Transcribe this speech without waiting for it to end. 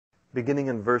beginning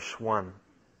in verse 1.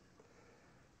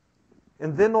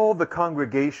 And then all the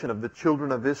congregation of the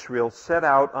children of Israel set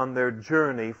out on their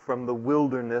journey from the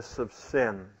wilderness of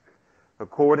Sin,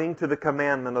 according to the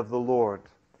commandment of the Lord,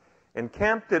 and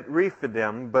camped at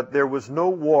Rephidim, but there was no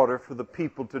water for the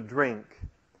people to drink.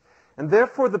 And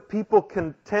therefore the people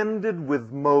contended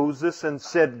with Moses and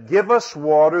said, "Give us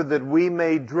water that we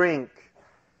may drink."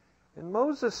 And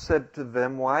Moses said to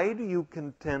them, "Why do you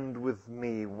contend with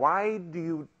me? Why do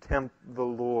you tempt the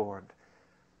Lord?"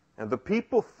 And the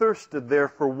people thirsted there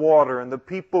for water, and the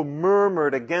people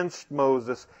murmured against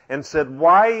Moses and said,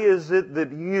 "Why is it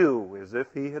that you," as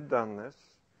if he had done this,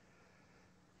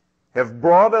 "have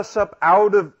brought us up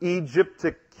out of Egypt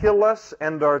to kill us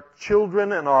and our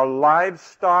children and our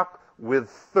livestock with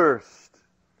thirst?"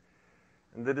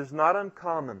 And it is not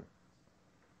uncommon.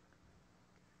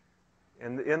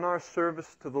 And in our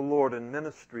service to the Lord and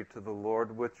ministry to the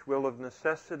Lord, which will of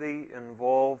necessity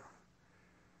involve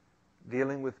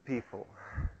dealing with people,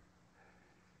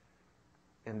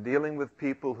 and dealing with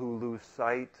people who lose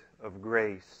sight of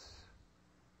grace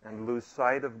and lose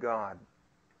sight of God,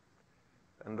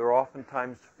 and they're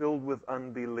oftentimes filled with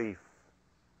unbelief,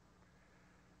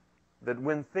 that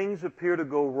when things appear to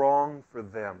go wrong for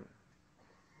them,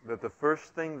 that the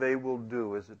first thing they will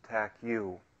do is attack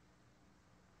you.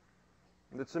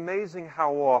 And it's amazing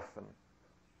how often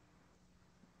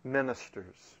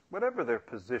ministers, whatever their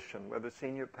position, whether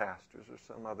senior pastors or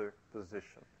some other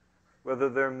position, whether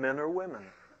they're men or women,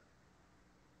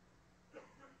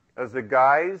 as a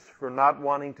guise for not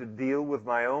wanting to deal with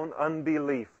my own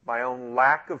unbelief, my own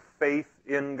lack of faith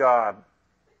in God,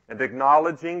 and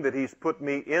acknowledging that He's put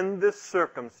me in this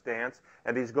circumstance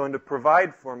and He's going to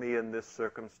provide for me in this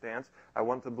circumstance, I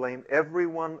want to blame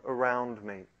everyone around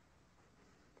me.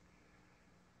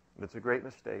 And it's a great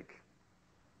mistake.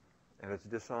 And it's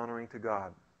dishonoring to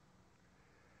God.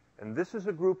 And this is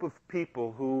a group of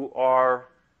people who are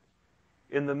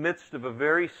in the midst of a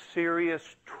very serious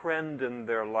trend in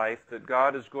their life that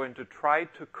God is going to try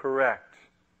to correct,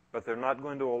 but they're not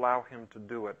going to allow Him to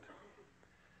do it.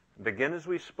 And again, as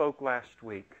we spoke last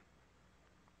week,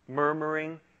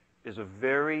 murmuring is a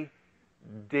very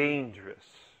dangerous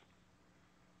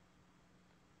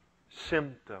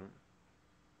symptom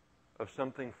of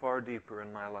something far deeper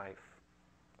in my life,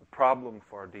 a problem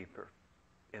far deeper.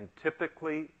 And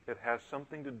typically, it has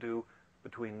something to do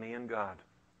between me and God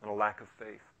and a lack of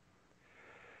faith.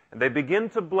 And they begin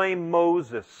to blame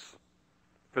Moses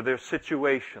for their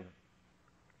situation.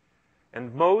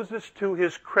 And Moses, to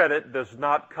his credit, does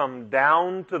not come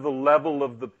down to the level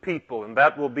of the people, and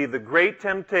that will be the great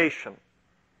temptation.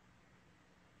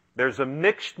 There's a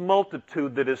mixed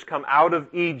multitude that has come out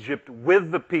of Egypt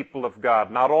with the people of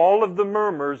God. Not all of the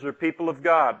murmurs are people of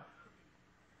God.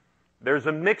 There's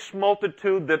a mixed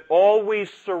multitude that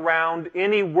always surround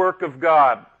any work of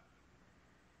God.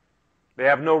 They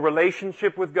have no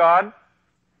relationship with God.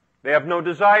 They have no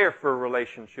desire for a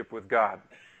relationship with God.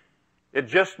 It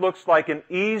just looks like an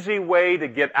easy way to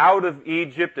get out of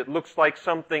Egypt. It looks like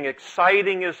something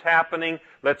exciting is happening.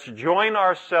 Let's join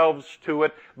ourselves to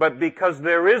it. But because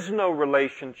there is no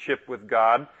relationship with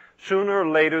God, sooner or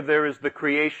later there is the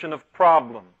creation of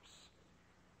problems.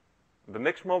 The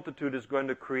mixed multitude is going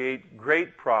to create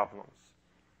great problems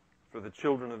for the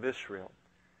children of Israel.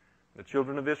 The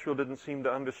children of Israel didn't seem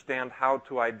to understand how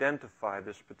to identify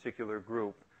this particular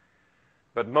group.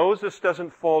 But Moses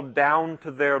doesn't fall down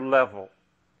to their level.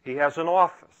 He has an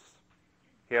office.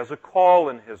 He has a call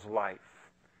in his life.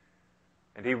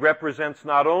 And he represents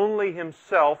not only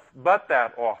himself, but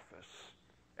that office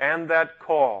and that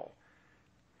call.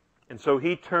 And so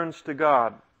he turns to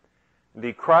God. And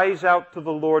he cries out to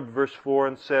the Lord, verse 4,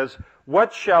 and says,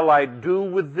 "What shall I do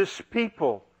with this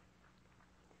people?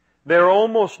 They're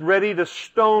almost ready to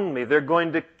stone me. They're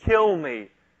going to kill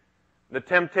me." The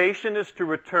temptation is to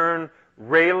return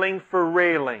railing for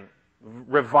railing,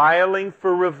 reviling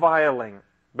for reviling.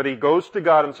 But he goes to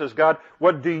God and says, "God,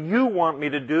 what do you want me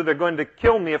to do? They're going to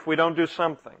kill me if we don't do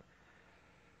something."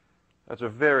 That's a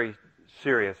very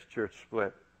serious church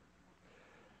split.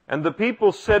 And the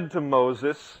people said to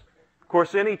Moses, of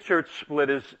course, any church split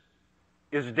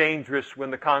is dangerous when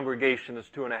the congregation is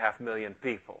 2.5 million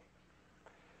people.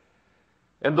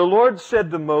 And the Lord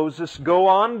said to Moses, "Go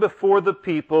on before the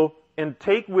people and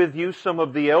take with you some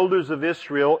of the elders of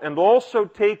Israel, and also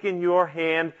take in your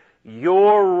hand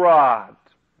your rod,"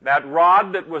 that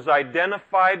rod that was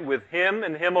identified with him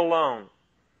and him alone,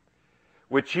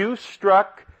 with which you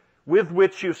struck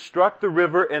the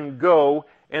river, and go,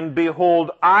 and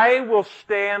behold, I will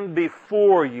stand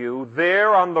before you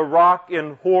there on the rock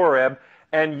in Horeb,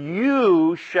 and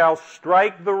you shall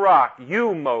strike the rock,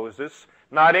 you, Moses,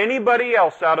 not anybody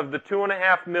else out of the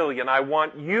 2.5 million. I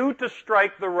want you to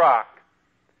strike the rock.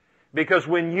 Because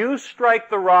when you strike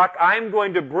the rock, I'm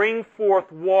going to bring forth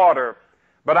water.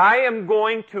 But I am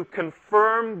going to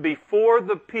confirm before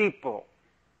the people.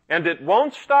 And it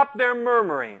won't stop their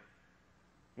murmuring,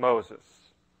 Moses.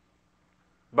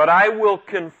 But I will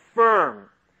confirm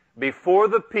before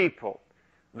the people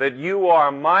that you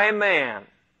are my man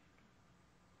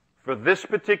for this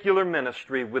particular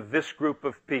ministry with this group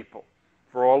of people,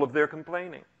 for all of their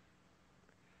complaining.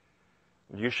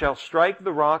 You shall strike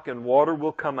the rock, and water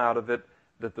will come out of it,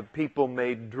 that the people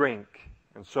may drink.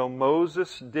 And so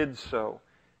Moses did so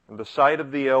in the sight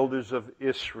of the elders of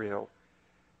Israel.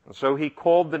 And so he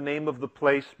called the name of the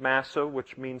place Massah,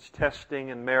 which means testing,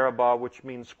 and Meribah, which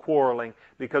means quarreling,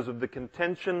 because of the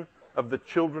contention of the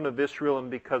children of Israel, and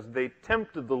because they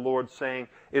tempted the Lord, saying,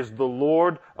 is the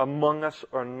Lord among us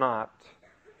or not?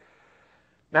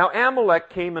 Now Amalek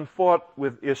came and fought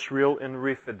with Israel in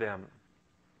Rephidim.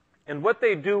 And what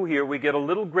they do here, we get a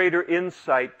little greater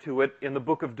insight to it in the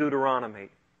book of Deuteronomy.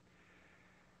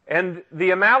 And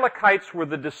the Amalekites were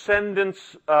the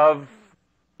descendants of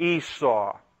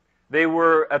Esau. They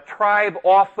were a tribe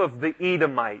off of the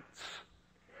Edomites.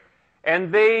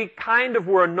 And they kind of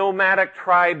were a nomadic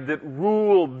tribe that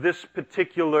ruled this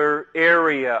particular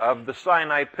area of the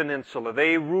Sinai Peninsula.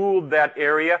 They ruled that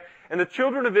area, and the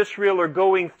children of Israel are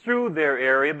going through their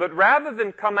area, but rather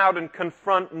than come out and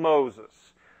confront Moses,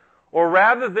 or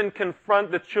rather than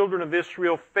confront the children of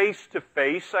Israel face to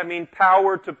face, I mean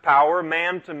power to power,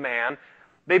 man to man,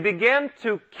 they began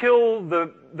to kill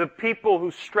the people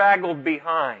who straggled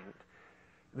behind.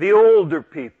 The older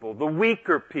people, the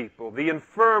weaker people, the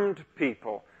infirmed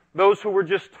people, those who were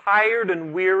just tired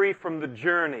and weary from the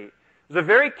journey. It was a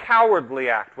very cowardly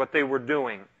act, what they were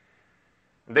doing.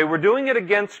 They were doing it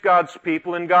against God's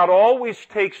people, and God always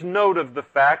takes note of the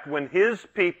fact when His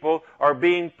people are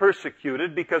being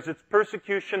persecuted, because it's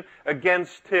persecution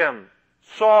against Him.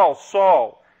 Saul,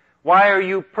 Saul, why are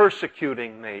you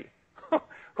persecuting me?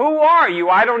 Who are you?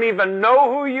 I don't even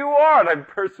know who you are, and I'm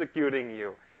persecuting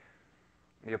you.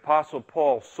 The Apostle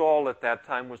Paul, Saul at that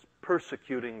time, was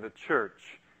persecuting the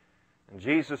church. And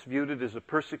Jesus viewed it as a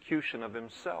persecution of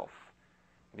himself.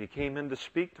 And he came in to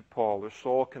speak to Paul or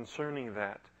Saul concerning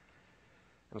that.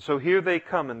 And so here they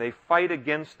come, and they fight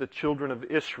against the children of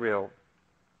Israel.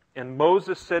 And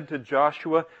Moses said to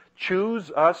Joshua, choose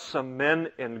us some men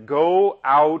and go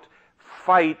out,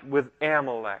 fight with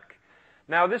Amalek.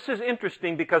 Now this is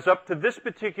interesting because up to this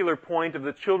particular point of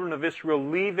the children of Israel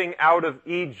leaving out of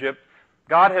Egypt,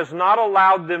 God has not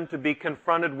allowed them to be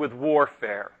confronted with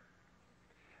warfare.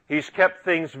 He's kept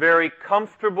things very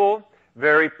comfortable,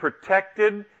 very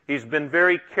protected. He's been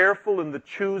very careful in the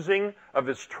choosing of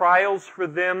His trials for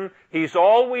them. He's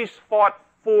always fought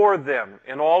for them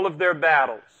in all of their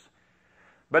battles.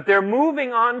 But they're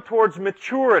moving on towards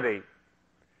maturity.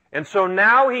 And so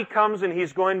now He comes and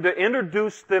He's going to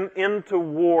introduce them into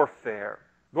warfare,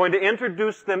 going to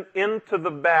introduce them into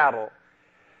the battle.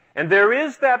 And there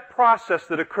is that process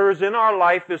that occurs in our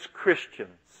life as Christians,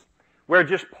 where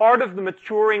just part of the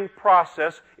maturing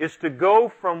process is to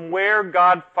go from where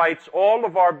God fights all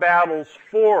of our battles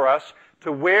for us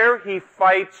to where He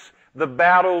fights the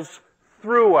battles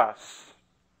through us.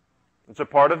 It's a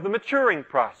part of the maturing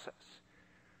process.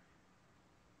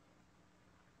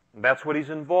 And that's what He's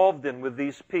involved in with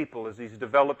these people as He's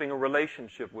developing a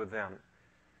relationship with them.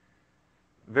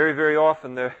 Very, very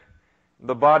often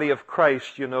the body of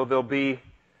Christ, there'll be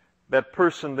that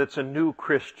person that's a new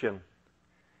Christian.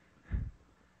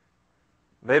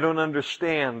 They don't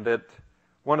understand that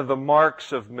one of the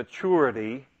marks of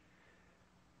maturity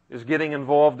is getting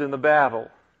involved in the battle.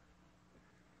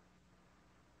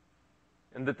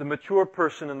 And that the mature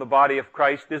person in the body of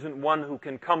Christ isn't one who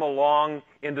can come along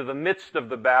into the midst of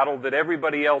the battle that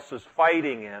everybody else is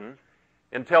fighting in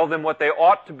and tell them what they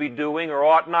ought to be doing or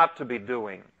ought not to be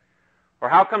doing. Or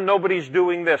how come nobody's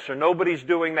doing this or nobody's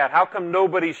doing that? How come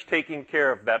nobody's taking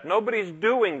care of that? Nobody's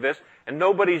doing this and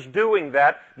nobody's doing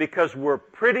that because we're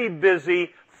pretty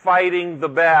busy fighting the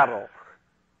battle.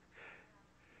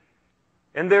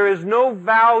 And there is no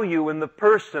value in the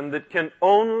person that can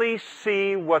only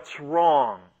see what's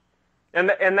wrong. And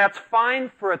that's fine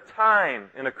for a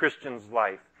time in a Christian's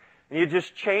life. And you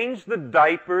just change the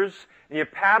diapers, and you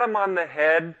pat them on the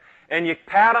head, and you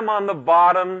pat them on the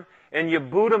bottom, and you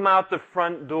boot them out the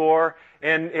front door,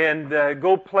 and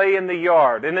go play in the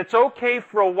yard. And it's okay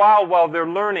for a while they're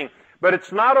learning, but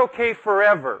it's not okay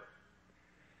forever.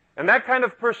 And that kind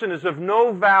of person is of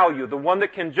no value, the one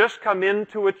that can just come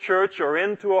into a church or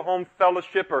into a home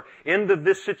fellowship or into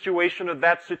this situation or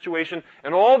that situation,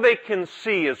 and all they can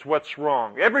see is what's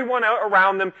wrong. Everyone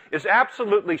around them is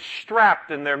absolutely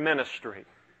strapped in their ministry,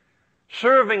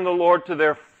 serving the Lord to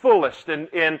their fullest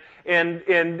and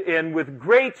with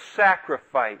great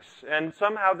sacrifice. And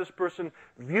somehow this person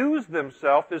views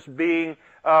themselves as being,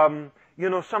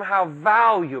 somehow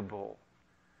valuable.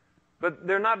 But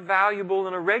they're not valuable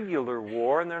in a regular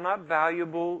war, and they're not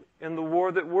valuable in the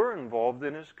war that we're involved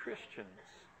in as Christians.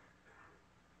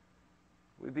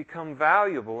 We become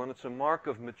valuable, and it's a mark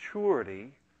of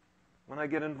maturity when I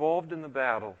get involved in the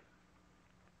battle.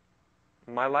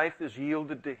 My life is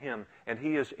yielded to Him, and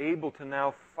He is able to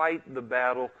now fight the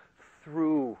battle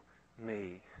through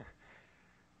me.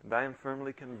 And I am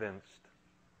firmly convinced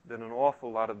that an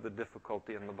awful lot of the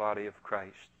difficulty in the body of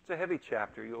Christ, it's a heavy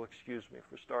chapter, you'll excuse me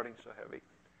for starting so heavy,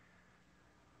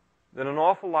 that an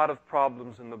awful lot of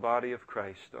problems in the body of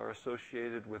Christ are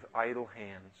associated with idle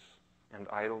hands and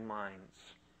idle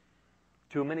minds.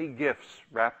 Too many gifts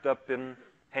wrapped up in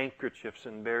handkerchiefs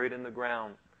and buried in the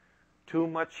ground. Too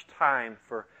much time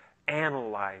for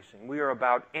analyzing. We are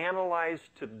about analyzed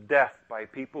to death by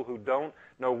people who don't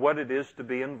know what it is to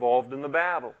be involved in the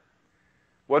battle.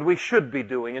 What we should be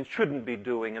doing and shouldn't be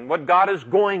doing, and what God is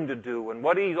going to do, and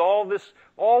what He's all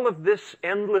of this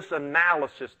endless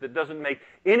analysis that doesn't make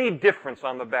any difference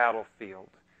on the battlefield.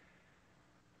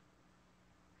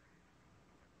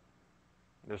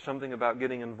 There's something about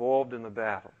getting involved in the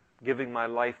battle, giving my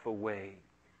life away,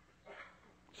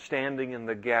 standing in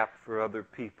the gap for other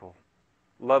people,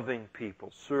 loving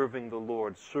people, serving the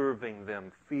Lord, serving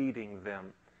them, feeding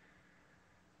them,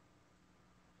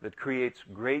 that creates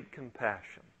great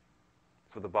compassion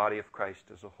for the body of Christ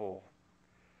as a whole.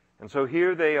 And so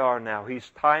here they are now.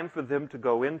 It's time for them to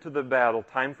go into the battle,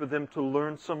 time for them to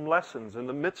learn some lessons in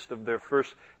the midst of their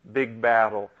first big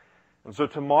battle. And so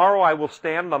tomorrow I will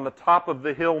stand on the top of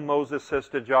the hill, Moses says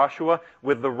to Joshua,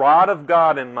 with the rod of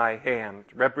God in my hand,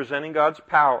 representing God's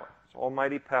power, His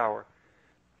almighty power.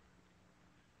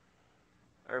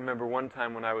 I remember one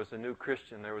time when I was a new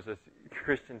Christian, there was a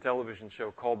Christian television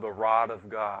show called The Rod of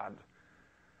God.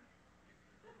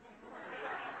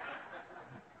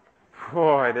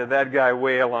 Boy, did that guy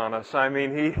wail on us. I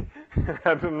mean,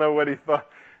 I don't know what he thought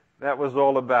that was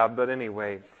all about, but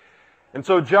anyway. And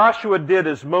so Joshua did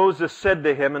as Moses said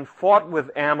to him and fought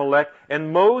with Amalek.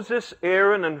 And Moses,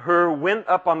 Aaron, and Hur went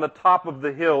up on the top of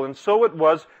the hill. And so it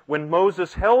was when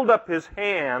Moses held up his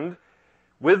hand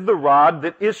with the rod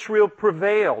that Israel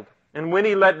prevailed. And when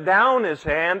he let down his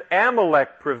hand,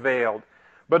 Amalek prevailed.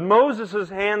 But Moses'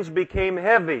 hands became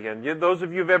heavy. And those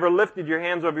of you who've ever lifted your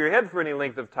hands over your head for any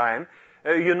length of time,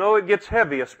 you know it gets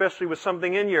heavy, especially with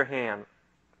something in your hand.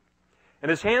 And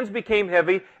his hands became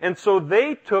heavy, and so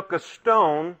they took a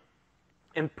stone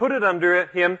and put it under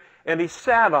him, and he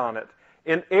sat on it.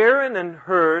 And Aaron and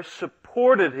Hur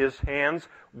supported his hands,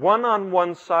 one on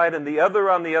one side and the other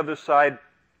on the other side,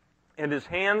 and his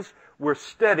hands were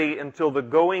steady until the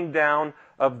going down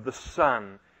of the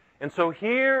sun. And so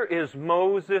here is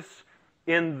Moses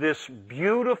in this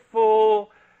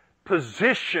beautiful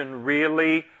position,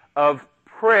 really, of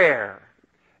prayer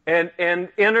and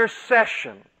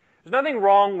intercession. There's nothing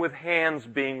wrong with hands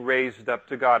being raised up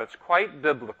to God. It's quite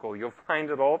biblical. You'll find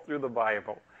it all through the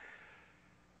Bible.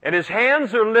 And his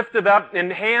hands are lifted up,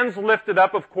 and hands lifted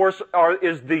up, of course,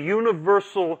 is the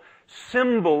universal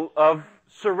symbol of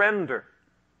surrender.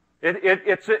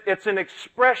 It's an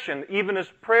expression, even as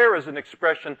prayer is an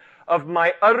expression, of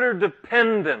my utter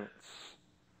dependence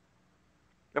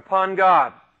upon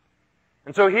God.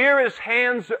 And so here his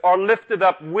hands are lifted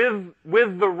up with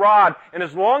the rod. And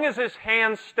as long as his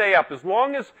hands stay up, as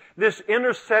long as this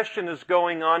intercession is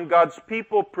going on, God's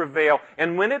people prevail.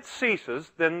 And when it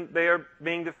ceases, then they are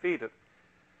being defeated.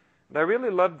 And I really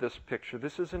love this picture.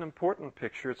 This is an important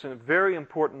picture. It's a very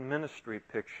important ministry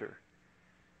picture.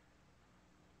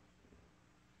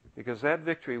 Because that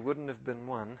victory wouldn't have been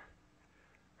won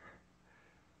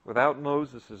without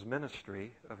Moses'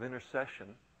 ministry of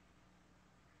intercession.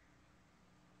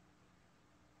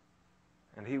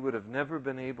 And he would have never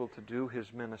been able to do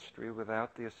his ministry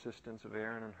without the assistance of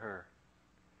Aaron and Hur.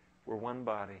 We're one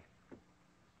body.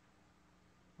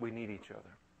 We need each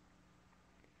other.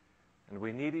 And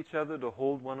we need each other to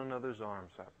hold one another's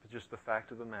arms up. It's just the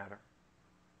fact of the matter.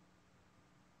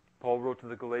 Paul wrote to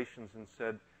the Galatians and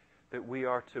said that we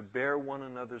are to bear one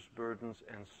another's burdens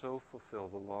and so fulfill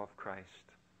the law of Christ.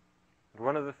 And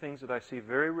one of the things that I see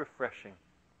very refreshing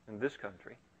in this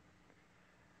country,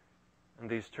 in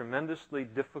these tremendously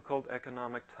difficult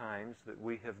economic times that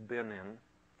we have been in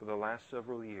for the last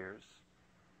several years,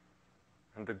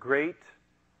 and the great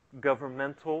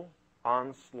governmental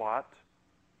onslaught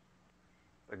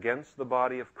against the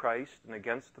body of Christ and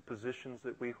against the positions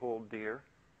that we hold dear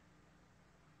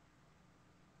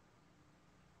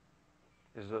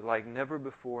is that like never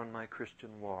before in my Christian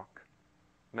walk,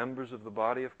 members of the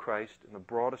body of Christ in the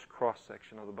broadest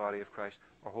cross-section of the body of Christ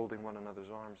are holding one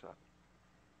another's arms up.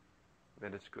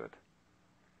 Then it's good.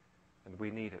 And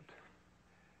we need it.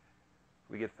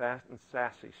 We get fast and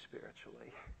sassy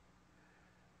spiritually.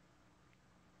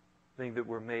 Think that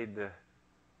we're made to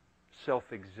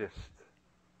self-exist.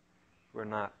 We're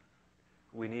not.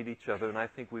 We need each other, and I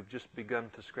think we've just begun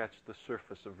to scratch the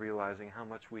surface of realizing how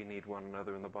much we need one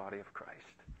another in the body of Christ.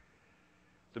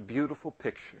 It's a beautiful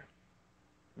picture.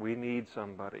 We need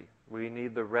somebody. We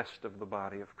need the rest of the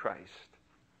body of Christ.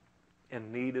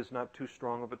 And need is not too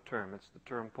strong of a term. It's the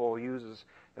term Paul uses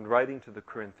in writing to the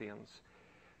Corinthians.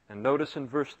 And notice in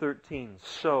verse 13,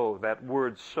 so, that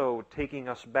word so, taking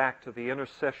us back to the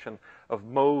intercession of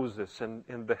Moses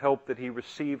and the help that he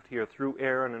received here through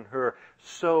Aaron and Hur.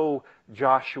 So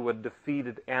Joshua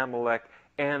defeated Amalek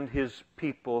and his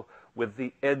people with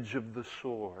the edge of the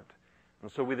sword. And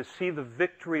so we see the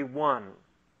victory won.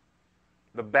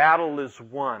 The battle is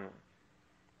won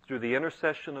through the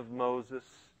intercession of Moses,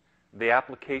 the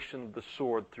application of the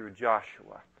sword through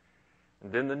Joshua.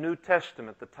 And in the New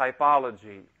Testament, the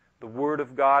typology, the Word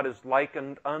of God is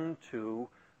likened unto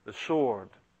the sword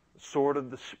of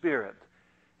the Spirit.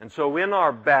 And so in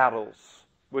our battles,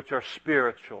 which are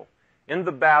spiritual, in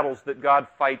the battles that God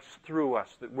fights through us,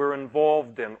 that we're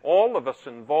involved in, all of us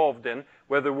involved in,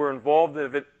 whether we're involved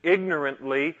in it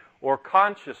ignorantly or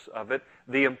conscious of it,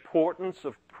 the importance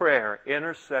of prayer,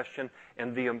 intercession,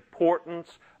 and the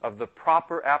importance of the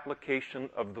proper application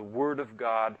of the Word of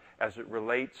God as it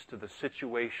relates to the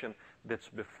situation that's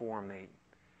before me.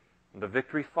 And the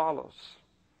victory follows.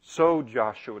 So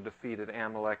Joshua defeated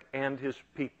Amalek and his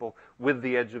people with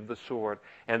the edge of the sword.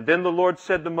 And then the Lord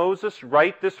said to Moses,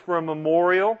 write this for a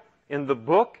memorial in the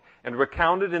book and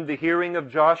recount it in the hearing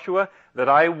of Joshua, that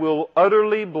I will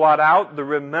utterly blot out the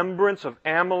remembrance of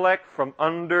Amalek from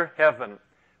under heaven.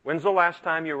 When's the last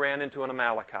time you ran into an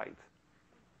Amalekite?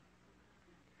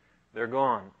 They're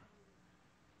gone.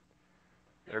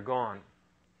 They're gone.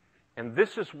 And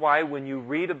this is why when you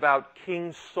read about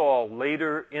King Saul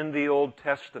later in the Old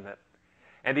Testament,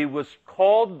 and he was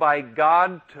called by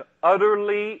God to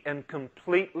utterly and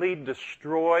completely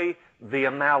destroy the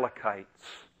Amalekites.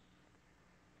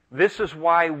 This is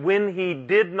why when he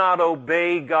did not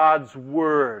obey God's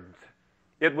word,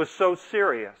 it was so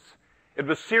serious. It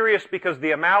was serious because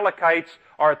the Amalekites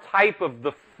are a type of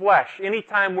the flesh.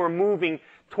 Anytime we're moving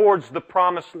towards the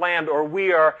promised land, or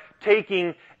we are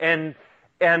taking and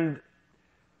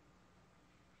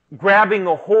grabbing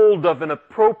a hold of and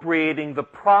appropriating the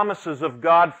promises of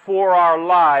God for our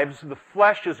lives, the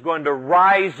flesh is going to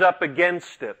rise up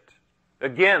against it.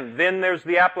 Again, then there's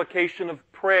the application of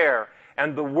prayer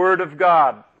and the Word of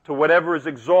God to whatever is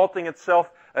exalting itself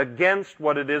against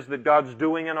what it is that God's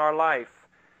doing in our life.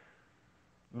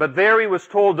 But there he was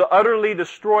told to utterly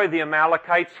destroy the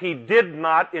Amalekites. He did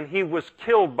not, and he was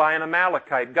killed by an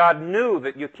Amalekite. God knew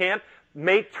that you can't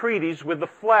make treaties with the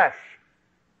flesh.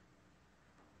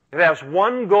 It has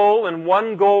one goal and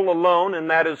one goal alone, and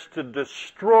that is to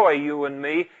destroy you and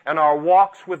me and our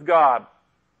walks with God.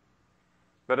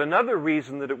 But another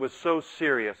reason that it was so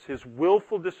serious, his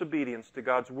willful disobedience to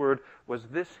God's word, was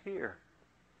this here.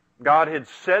 God had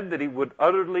said that he would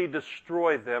utterly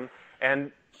destroy them,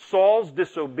 and Saul's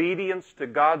disobedience to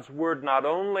God's word not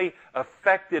only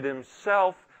affected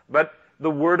himself, but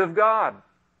the word of God.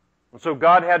 And so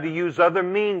God had to use other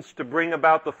means to bring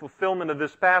about the fulfillment of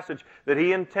this passage that he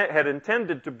had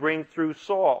intended to bring through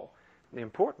Saul. The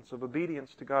importance of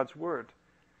obedience to God's word.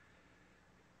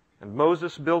 And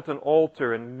Moses built an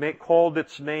altar and called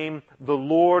its name, "The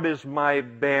Lord is my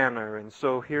banner." And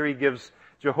so here he gives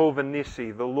Jehovah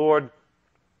Nissi. The Lord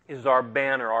is our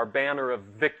banner of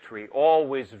victory,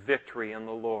 always victory in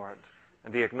the Lord.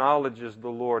 And he acknowledges the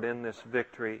Lord in this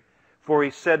victory. For he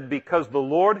said, because the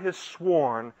Lord has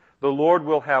sworn, the Lord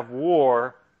will have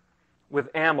war with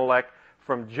Amalek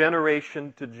from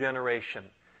generation to generation.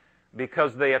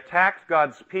 Because they attacked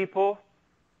God's people,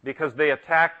 because they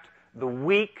attacked the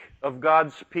weak of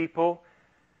God's people,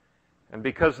 and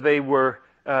because they were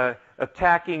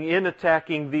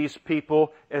attacking these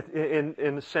people, in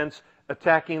a sense,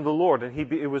 attacking the Lord. And he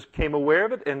came aware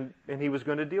of it, and he was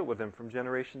going to deal with them from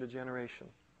generation to generation.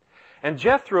 And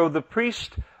Jethro, the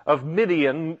priest of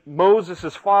Midian,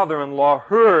 Moses' father-in-law,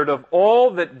 heard of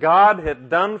all that God had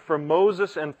done for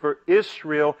Moses and for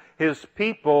Israel, his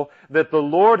people, that the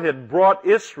Lord had brought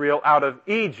Israel out of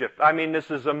Egypt. I mean, this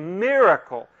is a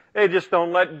miracle. They just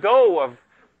don't let go of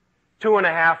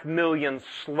 2.5 million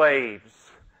slaves.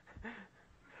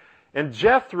 And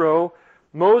Jethro,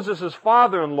 Moses'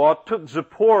 father-in-law, took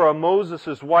Zipporah,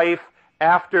 Moses' wife,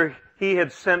 after he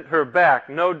had sent her back,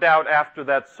 no doubt after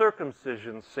that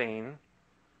circumcision scene,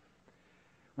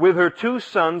 with her 2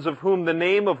 sons, of whom the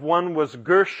name of one was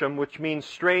Gershom, which means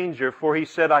stranger, for he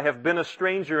said, I have been a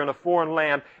stranger in a foreign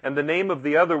land, and the name of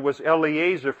the other was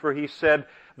Eleazar, for he said,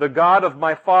 the God of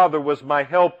my father was my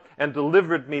help and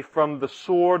delivered me from the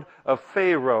sword of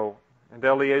Pharaoh. And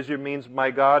Eleazar means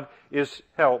my God is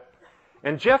help.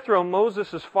 And Jethro,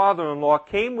 Moses' father-in-law,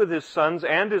 came with his sons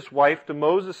and his wife to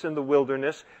Moses in the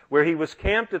wilderness, where he was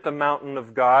camped at the mountain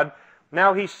of God.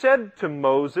 Now he said to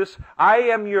Moses, I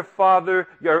am your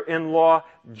father-in-law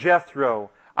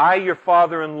Jethro. I, your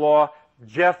father-in-law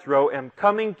Jethro, am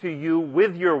coming to you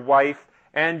with your wife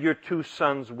and your 2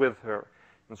 sons with her.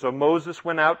 And so Moses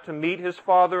went out to meet his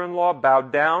father-in-law,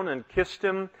 bowed down and kissed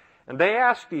him, and they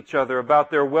asked each other about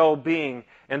their well-being,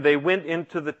 and they went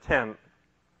into the tent.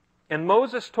 And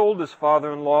Moses told his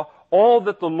father-in-law all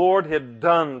that the Lord had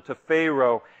done to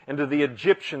Pharaoh and to the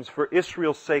Egyptians for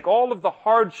Israel's sake, all of the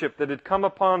hardship that had come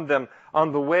upon them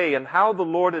on the way, and how the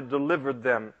Lord had delivered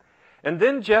them. And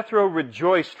then Jethro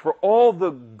rejoiced for all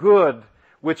the good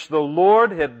which the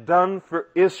Lord had done for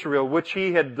Israel, which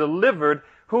he had delivered,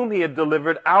 whom he had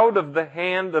delivered out of the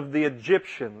hand of the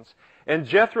Egyptians. And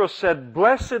Jethro said,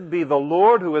 Blessed be the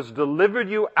Lord who has delivered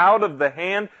you out of the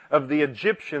hand of the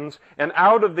Egyptians and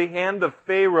out of the hand of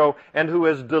Pharaoh, and who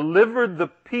has delivered the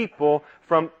people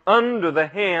from under the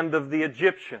hand of the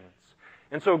Egyptians.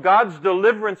 And so God's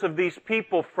deliverance of these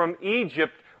people from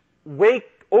Egypt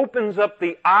opens up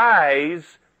the eyes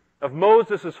of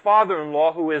Moses'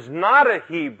 father-in-law, who is not a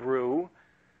Hebrew,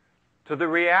 to the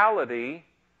reality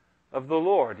of the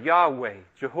Lord, Yahweh,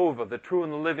 Jehovah, the true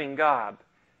and the living God.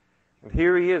 And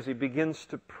here he is. He begins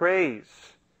to praise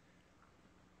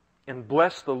and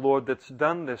bless the Lord that's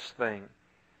done this thing.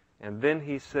 And then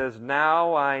he says,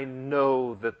 Now I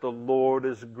know that the Lord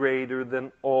is greater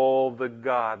than all the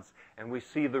gods. And we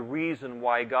see the reason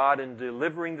why God, in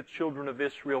delivering the children of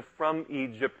Israel from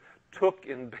Egypt, took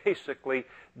and basically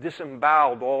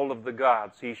disemboweled all of the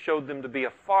gods. He showed them to be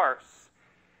a farce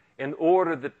in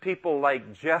order that people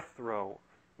like Jethro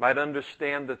might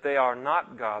understand that they are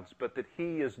not gods, but that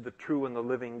He is the true and the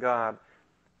living God.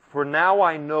 For now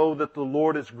I know that the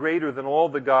Lord is greater than all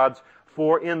the gods,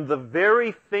 for in the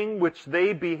very thing which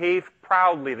they behaved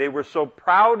proudly, they were so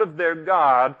proud of their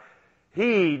God,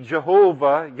 He,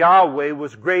 Jehovah, Yahweh,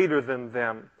 was greater than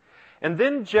them. And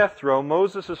then Jethro,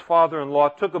 Moses' father-in-law,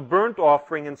 took a burnt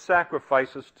offering and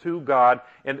sacrifices to God,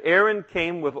 and Aaron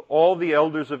came with all the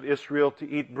elders of Israel to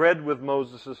eat bread with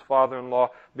Moses'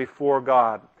 father-in-law before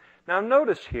God. Now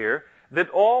notice here that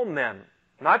all men,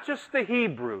 not just the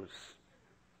Hebrews,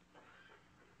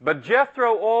 but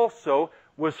Jethro also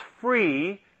was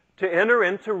free to enter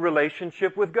into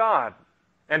relationship with God.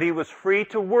 And he was free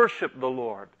to worship the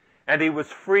Lord. And he was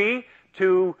free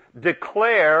to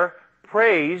declare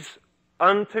praise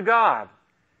unto God.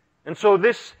 And so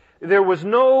there was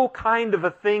no kind of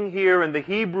a thing here in the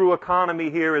Hebrew economy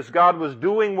here as God was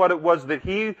doing what it was that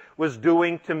He was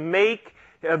doing to make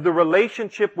the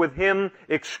relationship with Him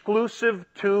exclusive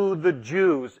to the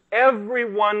Jews.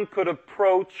 Everyone could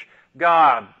approach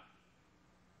God.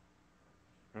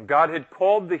 And God had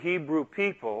called the Hebrew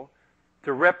people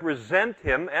to represent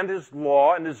Him and His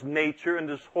law and His nature and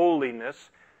His holiness,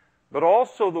 but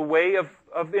also the way of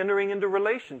entering into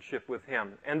relationship with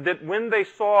Him. And that when they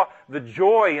saw the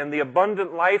joy and the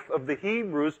abundant life of the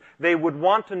Hebrews, they would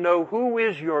want to know, who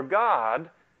is your God,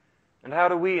 and how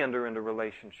do we enter into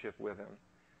relationship with Him?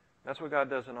 That's what God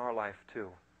does in our life too.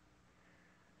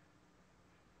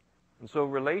 And so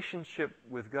relationship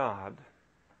with God,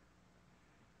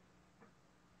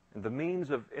 and the means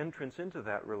of entrance into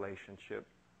that relationship,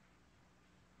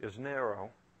 is narrow,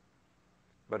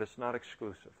 but it's not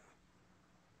exclusive.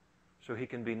 So He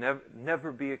can be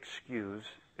never be accused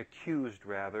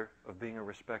of being a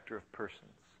respecter of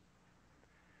persons.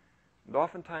 And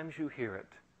oftentimes you hear it.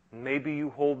 Maybe you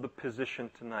hold the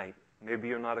position tonight. Maybe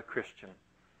you're not a Christian.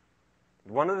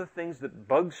 One of the things that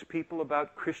bugs people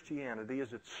about Christianity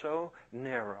is it's so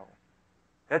narrow.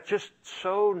 That's just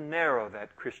so narrow,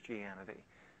 that Christianity.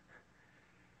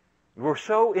 We're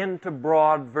so into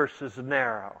broad versus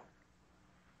narrow.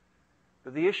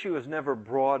 But the issue is never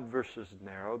broad versus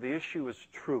narrow. The issue is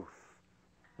truth.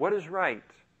 What is right?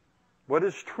 What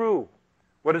is true?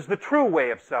 What is the true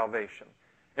way of salvation?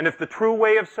 And if the true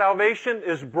way of salvation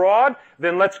is broad,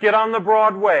 then let's get on the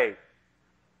broad way.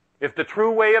 If the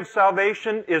true way of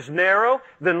salvation is narrow,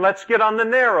 then let's get on the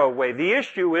narrow way. The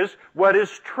issue is what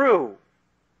is true.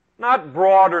 Not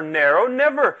broad or narrow.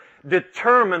 Never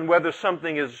determine whether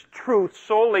something is truth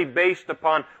solely based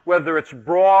upon whether it's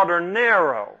broad or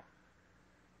narrow.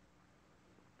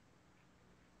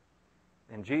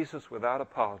 And Jesus, without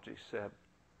apology, said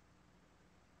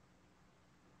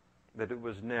that it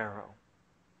was narrow.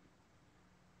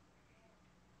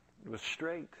 It was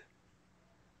straight.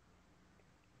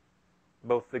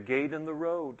 Both the gate and the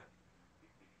road.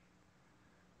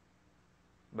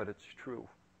 But it's true.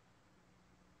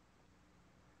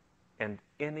 And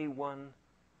anyone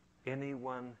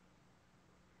can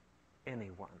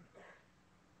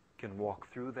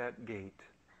walk through that gate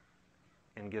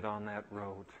and get on that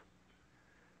road.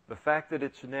 The fact that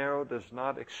it's narrow does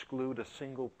not exclude a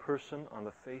single person on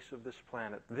the face of this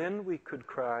planet. Then we could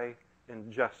cry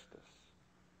injustice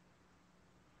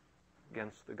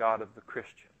against the God of the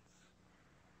Christians.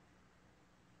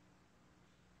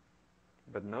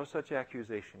 But no such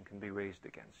accusation can be raised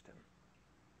against him.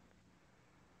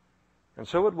 And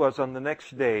so it was on the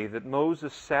next day that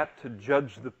Moses sat to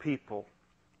judge the people.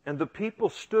 And the people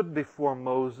stood before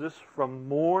Moses from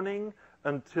morning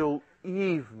until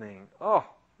evening. Oh,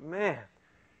 man.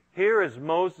 Here is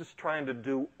Moses trying to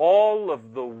do all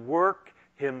of the work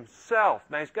himself.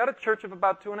 Now, he's got a church of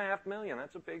about 2.5 million.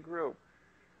 That's a big group.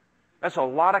 That's a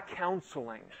lot of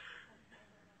counseling.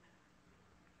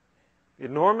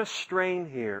 Enormous strain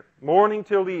here. Morning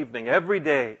till evening, every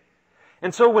day.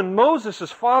 And so when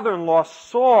Moses' father-in-law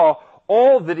saw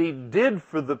all that he did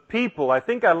for the people, I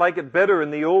think I like it better in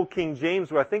the old King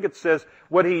James where I think it says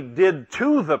what he did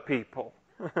to the people.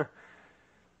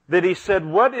 That he said,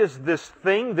 what is this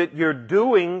thing that you're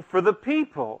doing for the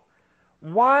people?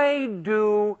 Why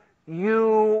do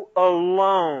you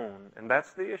alone, and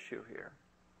that's the issue here,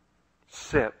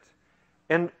 sit,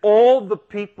 and all the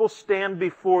people stand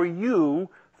before you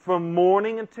from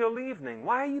morning until evening?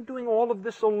 Why are you doing all of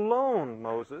this alone,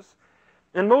 Moses?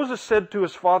 And Moses said to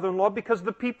his father-in-law, because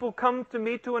the people come to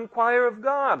me to inquire of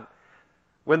God.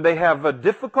 When they have a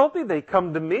difficulty, they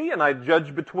come to me, and I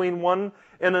judge between one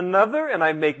and another, and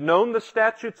I make known the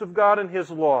statutes of God and His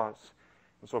laws.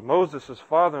 And so Moses, his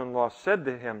father-in-law, said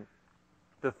to him,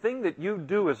 the thing that you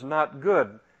do is not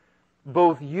good.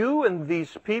 Both you and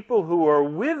these people who are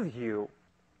with you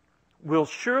will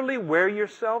surely wear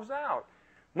yourselves out.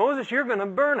 Moses, you're going to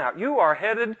burn out. You are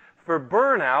headed for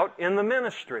burnout in the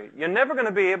ministry. You're never going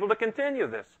to be able to continue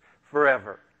this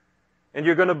forever. And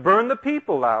you're going to burn the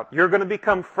people out. You're going to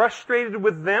become frustrated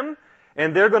with them,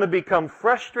 and they're going to become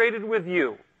frustrated with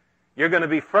you. You're going to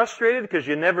be frustrated because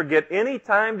you never get any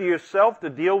time to yourself to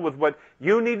deal with what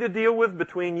you need to deal with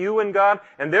between you and God,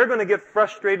 and they're going to get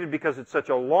frustrated because it's such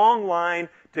a long line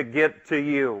to get to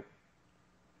you.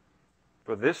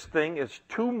 For this thing is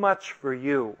too much for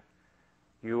you.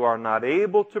 You are not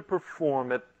able to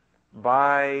perform it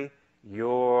by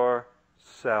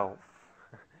yourself.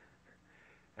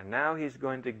 And now he's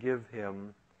going to give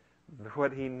him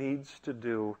what he needs to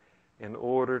do in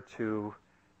order to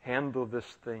handle this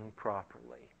thing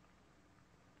properly.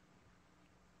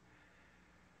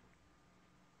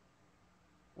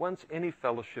 Once any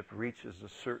fellowship reaches a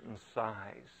certain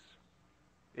size,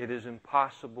 it is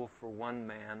impossible for one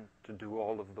man to do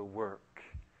all of the work.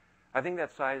 I think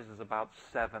that size is about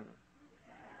 7.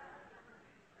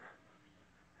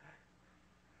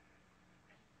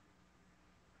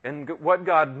 And what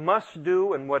God must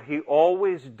do, and what He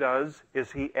always does,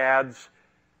 is He adds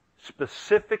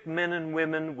specific men and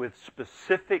women with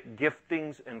specific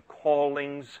giftings and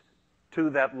callings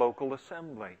to that local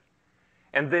assembly.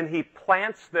 And then He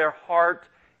plants their heart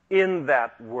in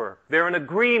that work. They're in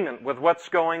agreement with what's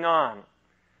going on.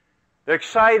 They're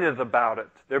excited about it.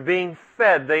 They're being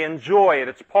fed. They enjoy it.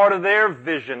 It's part of their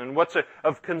vision and what's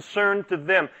of concern to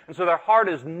them. And so their heart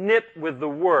is knit with the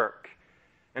work.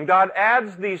 And God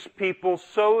adds these people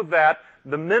so that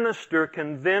the minister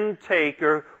can then take,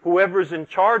 or whoever's in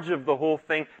charge of the whole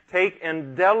thing, take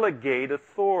and delegate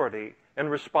authority and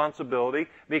responsibility,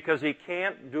 because he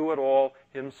can't do it all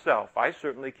himself. I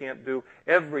certainly can't do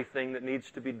everything that needs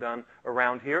to be done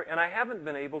around here, and I haven't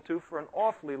been able to for an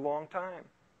awfully long time.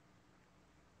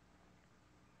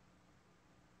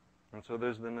 And so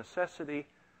there's the necessity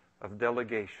of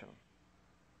delegation.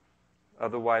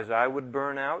 Otherwise I would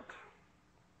burn out,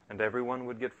 and everyone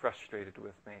would get frustrated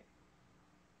with me.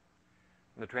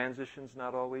 The transition's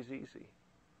not always easy.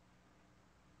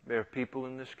 There are people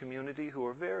in this community who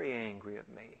are very angry at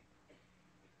me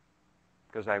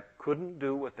because I couldn't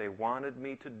do what they wanted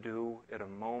me to do at a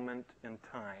moment in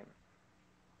time.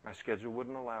 My schedule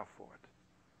wouldn't allow for it.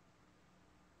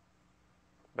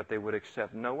 But they would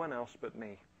accept no one else but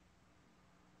me.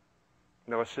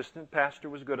 No assistant pastor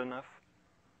was good enough.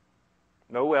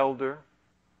 No elder.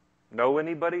 No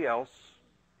anybody else.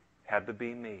 Had to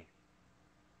be me.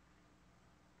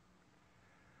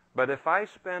 But if I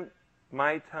spent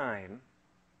my time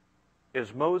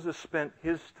as Moses spent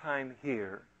his time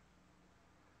here,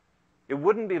 it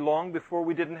wouldn't be long before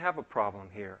we didn't have a problem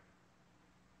here.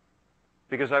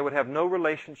 Because I would have no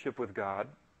relationship with God.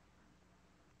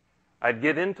 I'd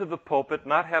get into the pulpit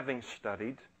not having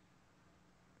studied.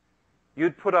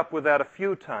 You'd put up with that a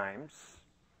few times,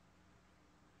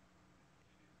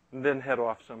 and then head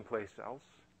off someplace else.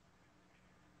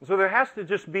 And so there has to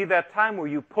just be that time where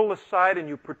you pull aside and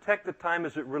you protect the time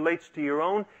as it relates to your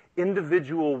own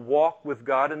individual walk with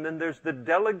God, and then there's the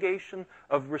delegation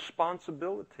of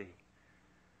responsibility.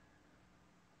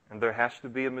 And there has to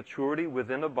be a maturity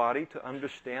within a body to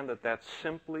understand that that's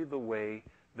simply the way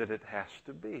that it has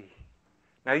to be.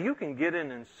 Now you can get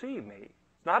in and see me.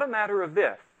 It's not a matter of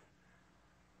if.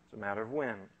 It's a matter of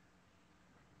when.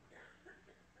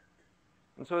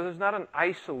 And so there's not an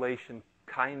isolation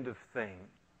kind of thing.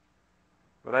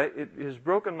 But it has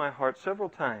broken my heart several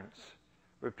times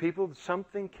where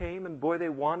something came and boy, they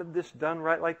wanted this done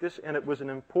right like this, and it was an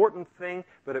important thing,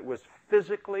 but it was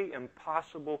physically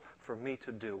impossible for me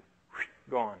to do.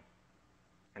 Gone.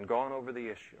 And gone over the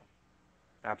issue.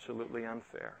 Absolutely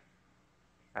unfair.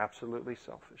 Absolutely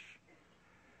selfish.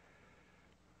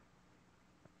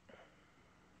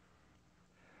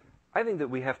 I think that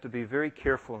we have to be very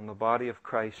careful in the body of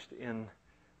Christ in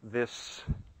this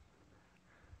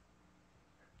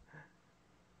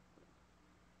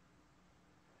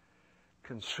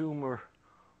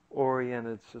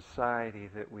consumer-oriented society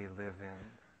that we live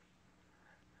in.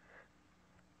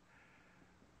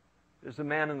 There's a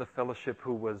man in the fellowship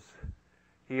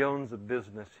he owns a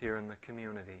business here in the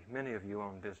community. Many of you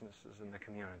own businesses in the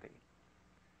community.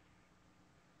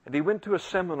 And he went to a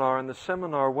seminar, and the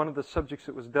seminar, one of the subjects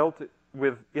that was dealt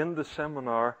with in the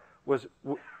seminar was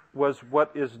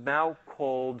what is now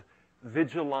called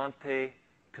vigilante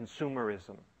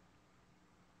consumerism.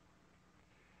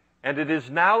 And it is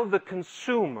now the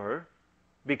consumer,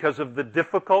 because of the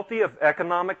difficulty of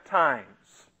economic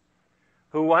times,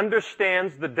 who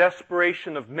understands the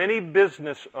desperation of many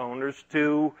business owners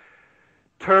to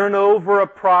turn over a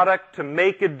product, to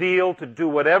make a deal, to do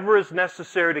whatever is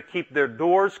necessary to keep their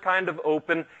doors kind of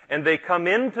open, and they come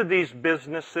into these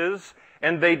businesses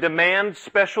and they demand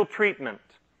special treatment.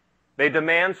 They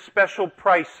demand special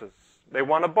prices. They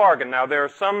want a bargain. Now, there are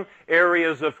some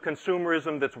areas of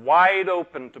consumerism that's wide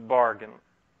open to bargain.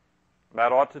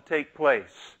 That ought to take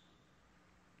place.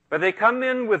 But they come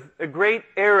in with a great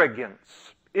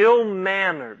arrogance,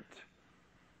 ill-mannered,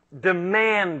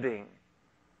 demanding.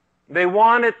 They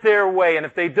want it their way, and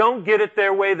if they don't get it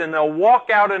their way, then they'll walk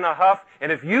out in a huff, and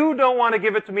if you don't want to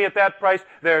give it to me at that price,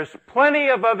 there's plenty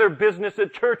of other business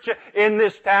at church in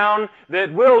this town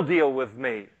that will deal with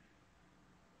me.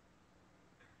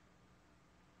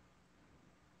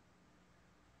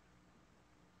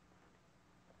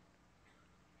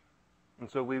 And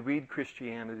so we read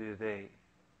Christianity Today.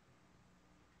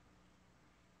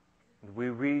 And we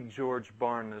read George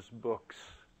Barna's books.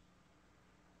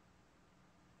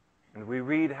 And we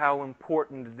read how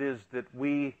important it is that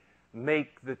we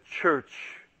make the church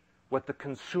what the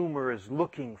consumer is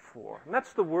looking for. And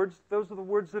those are the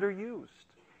words that are used.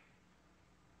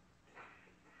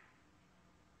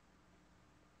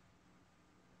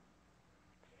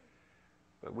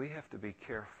 But we have to be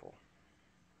careful,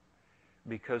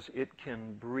 because it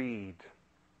can breed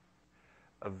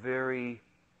a very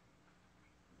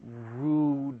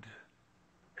rude,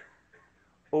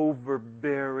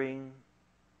 overbearing,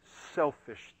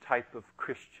 selfish type of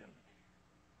Christian.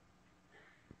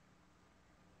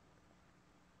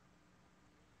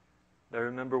 I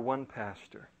remember one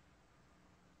pastor.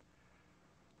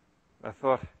 I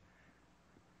thought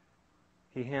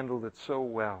he handled it so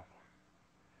well.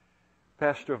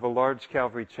 Pastor of a large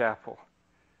Calvary chapel,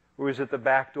 who was at the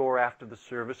back door after the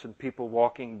service, and people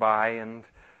walking by, and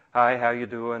hi, how you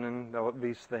doing, and all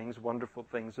these things, wonderful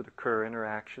things that occur,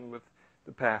 interaction with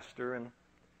the pastor and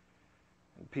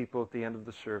people at the end of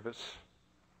the service.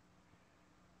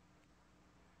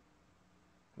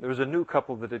 There was a new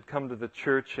couple that had come to the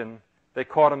church, and they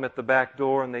caught him at the back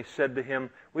door, and they said to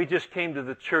him, "We just came to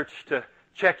the church to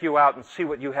check you out and see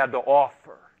what you had to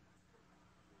offer."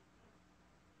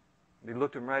 He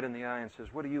looked him right in the eye and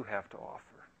says, "What do you have to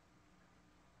offer?"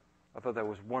 I thought that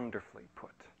was wonderfully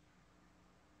put.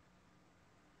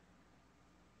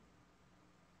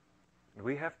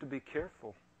 We have to be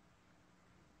careful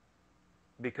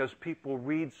because people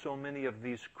read so many of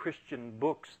these Christian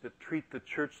books that treat the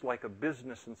church like a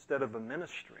business instead of a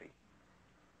ministry,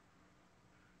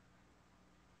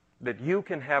 that you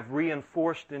can have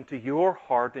reinforced into your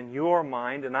heart and your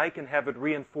mind, and I can have it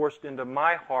reinforced into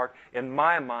my heart and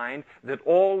my mind, that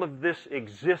all of this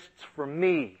exists for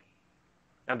me.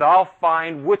 And I'll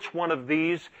find which one of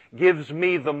these gives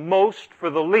me the most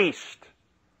for the least.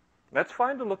 That's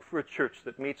fine to look for a church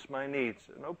that meets my needs.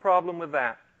 No problem with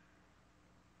that.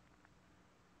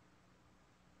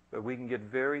 But we can get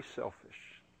very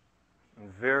selfish and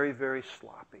very, very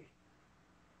sloppy.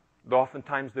 And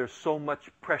oftentimes there's so much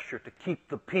pressure to keep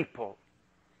the people.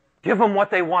 Give them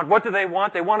what they want. What do they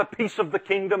want? They want a piece of the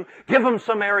kingdom. Give them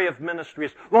some area of ministry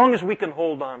as long as we can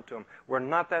hold on to them. We're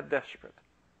not that desperate.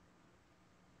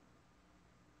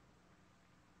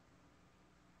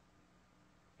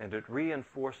 And it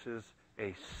reinforces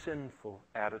a sinful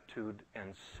attitude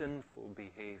and sinful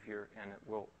behavior, and it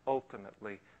will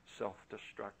ultimately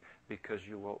self-destruct because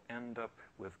you will end up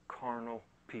with carnal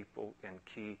people in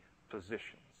key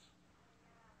positions.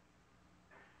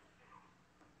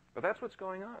 But that's what's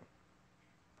going on.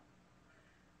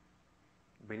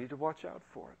 We need to watch out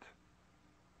for it.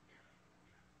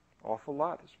 Awful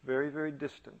lot. It's very, very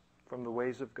distant from the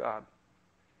ways of God.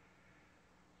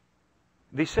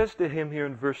 He says to him here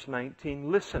in verse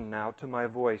 19, listen now to my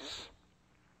voice,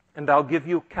 and I'll give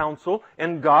you counsel,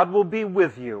 and God will be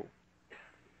with you.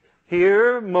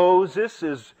 Here, Moses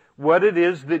is what it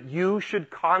is that you should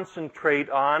concentrate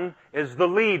on as the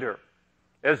leader,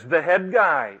 as the head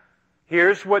guy.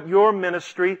 Here's what your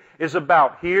ministry is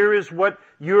about. Here is what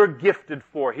you're gifted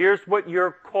for. Here's what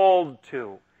you're called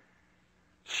to.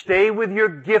 Stay with your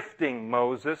gifting,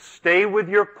 Moses. Stay with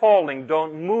your calling.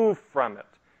 Don't move from it.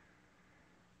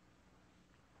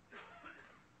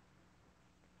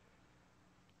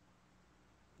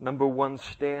 Number one,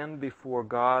 stand before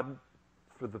God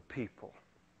for the people.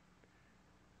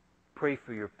 Pray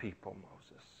for your people,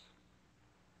 Moses.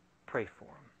 Pray for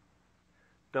them.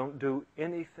 Don't do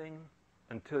anything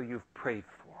until you've prayed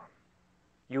for them.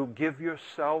 You give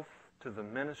yourself to the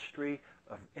ministry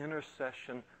of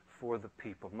intercession for the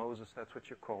people. Moses, that's what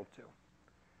you're called to.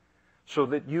 So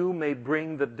that you may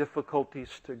bring the difficulties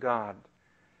to God.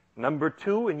 Number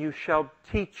two, and you shall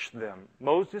teach them.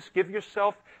 Moses, give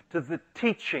yourself to the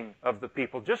teaching of the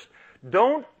people. Just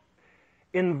don't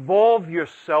involve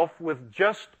yourself with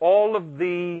just all of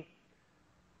the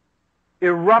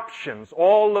eruptions,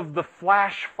 all of the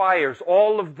flash fires,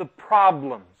 all of the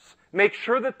problems. Make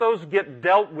sure that those get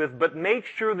dealt with, but make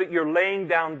sure that you're laying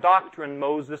down doctrine,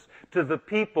 Moses, to the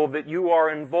people, that you are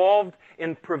involved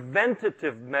in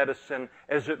preventative medicine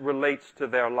as it relates to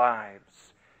their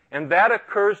lives. And that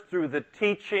occurs through the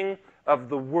teaching of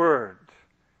the Word.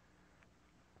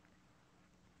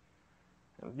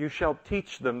 You shall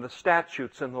teach them the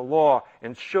statutes and the law,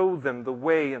 and show them the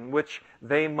way in which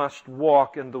they must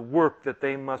walk and the work that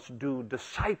they must do.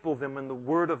 Disciple them in the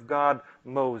Word of God,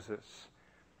 Moses.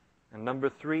 And number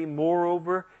three,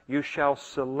 moreover, you shall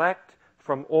select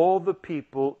from all the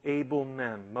people able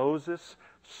men. Moses,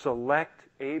 select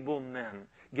able men.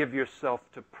 Give yourself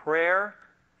to prayer,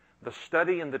 the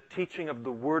study and the teaching of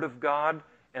the Word of God,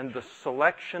 and the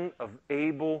selection of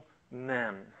able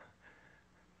men.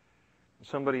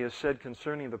 Somebody has said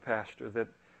concerning the pastor that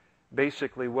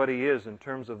basically what he is in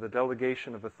terms of the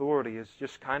delegation of authority is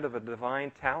just kind of a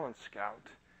divine talent scout.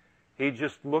 He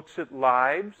just looks at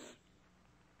lives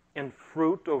and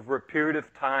fruit over a period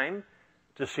of time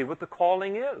to see what the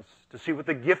calling is, to see what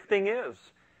the gifting is.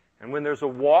 And when there's a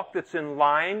walk that's in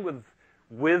line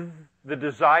with the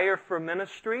desire for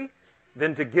ministry,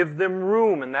 then to give them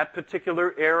room in that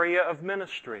particular area of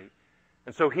ministry.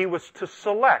 And so he was to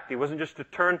select. He wasn't just to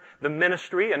turn the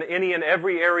ministry and any and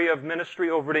every area of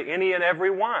ministry over to any and every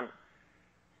one.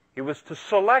 He was to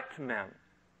select men.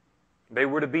 They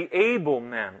were to be able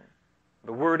men.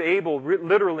 The word able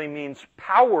literally means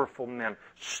powerful men,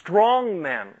 strong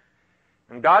men.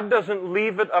 And God doesn't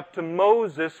leave it up to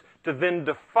Moses to then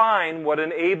define what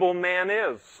an able man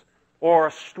is or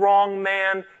a strong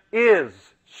man is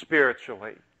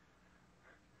spiritually.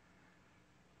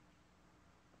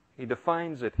 He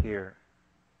defines it here,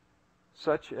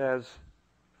 such as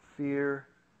fear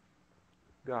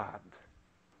God.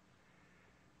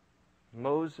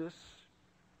 Moses,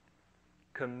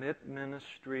 commit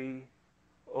ministry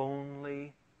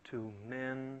only to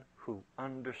men who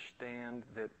understand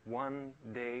that one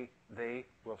day they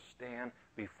will stand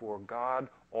before God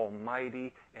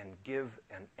Almighty and give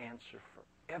an answer for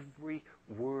every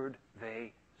word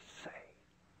they say.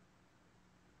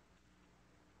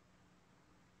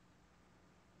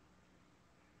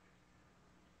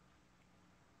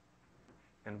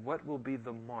 And what will be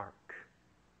the mark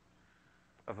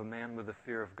of a man with the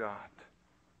fear of God?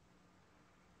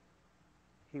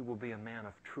 He will be a man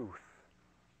of truth.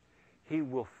 He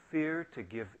will fear to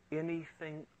give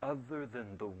anything other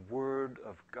than the Word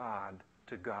of God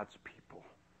to God's people.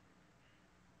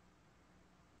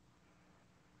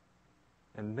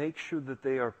 And make sure that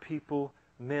they are people,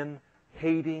 men,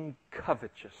 hating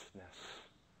covetousness,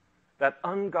 that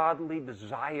ungodly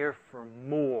desire for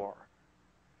more.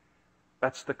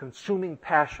 That's the consuming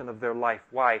passion of their life.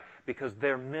 Why? Because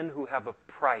they're men who have a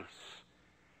price.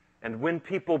 And when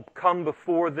people come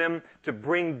before them to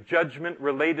bring judgment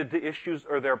related to issues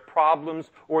or their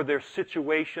problems or their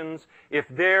situations, if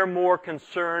they're more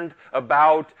concerned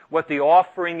about what the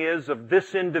offering is of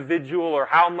this individual or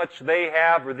how much they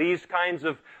have or these kinds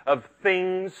of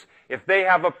things, if they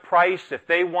have a price, if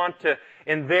they want to,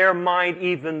 in their mind,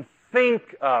 even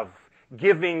think of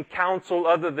giving counsel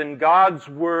other than God's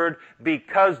Word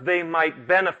because they might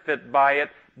benefit by it,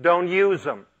 don't use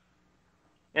them.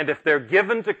 And if they're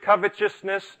given to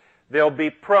covetousness, they'll be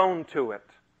prone to it.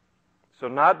 So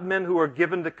not men who are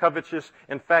given to covetousness.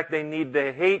 In fact, they need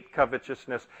to hate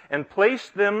covetousness and place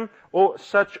them,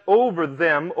 such over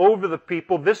them, over the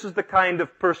people. This is the kind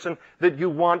of person that you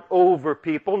want over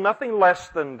people, nothing less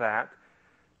than that.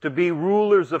 To be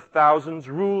rulers of thousands,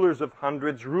 rulers of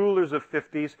hundreds, rulers of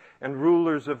 50s, and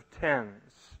rulers of 10s.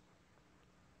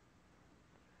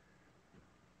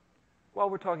 While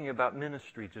we're talking about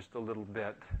ministry just a little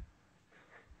bit,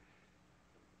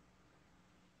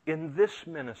 in this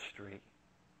ministry,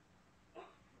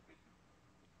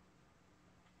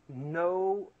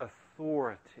 no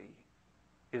authority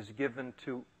is given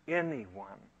to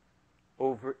anyone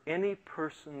over any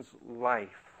person's life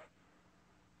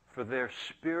for their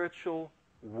spiritual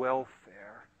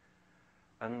welfare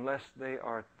unless they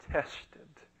are tested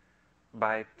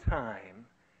by time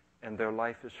and their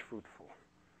life is fruitful.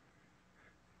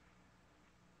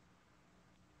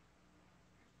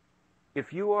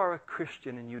 If you are a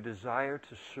Christian and you desire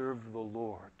to serve the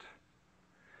Lord,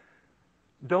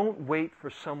 don't wait for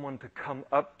someone to come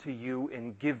up to you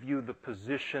and give you the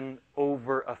position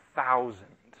over 1,000.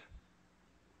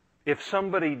 If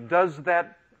somebody does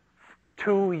that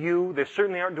to you, they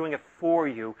certainly aren't doing it for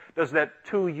you, does that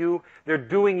to you, they're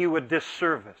doing you a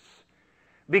disservice.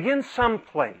 Begin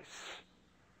someplace.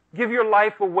 Give your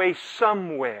life away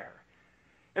somewhere.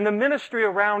 And the ministry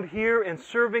around here and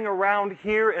serving around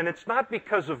here, and it's not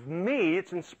because of me,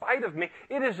 it's in spite of me.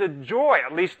 It is a joy,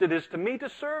 at least it is to me, to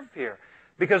serve here.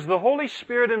 Because the Holy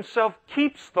Spirit Himself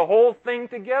keeps the whole thing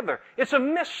together. It's a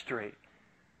mystery.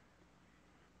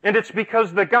 And it's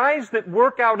because the guys that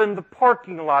work out in the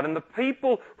parking lot, and the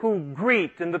people who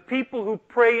greet, and the people who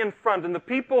pray in front, and the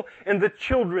people in the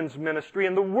children's ministry,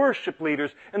 and the worship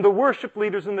leaders in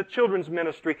the children's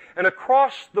ministry, and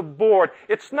across the board,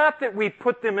 it's not that we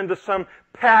put them into some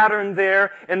pattern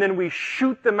there, and then we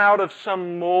shoot them out of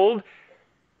some mold.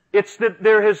 It's that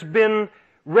there has been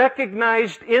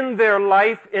recognized in their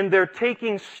life, in their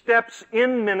taking steps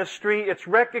in ministry, it's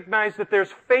recognized that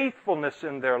there's faithfulness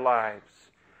in their lives.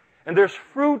 And there's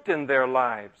fruit in their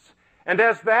lives. And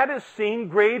as that is seen,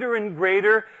 greater and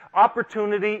greater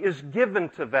opportunity is given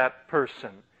to that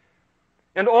person.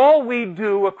 And all we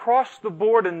do across the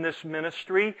board in this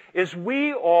ministry is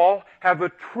we all have a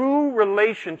true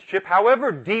relationship,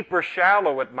 however deep or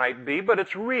shallow it might be, but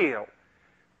it's real,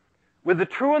 with the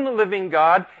true and the living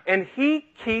God, and He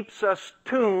keeps us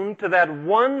tuned to that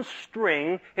one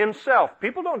string Himself.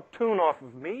 People don't tune off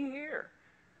of me here.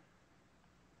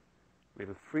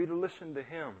 We're free to listen to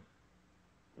Him,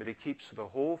 but He keeps the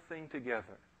whole thing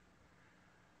together.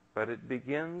 But it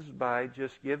begins by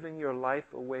just giving your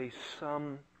life away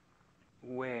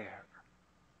somewhere.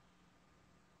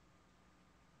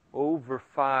 Over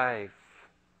 5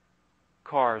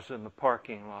 cars in the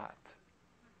parking lot.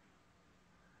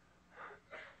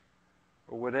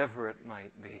 Or whatever it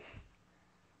might be.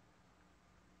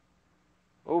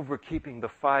 Over keeping the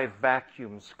 5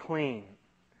 vacuums clean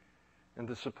in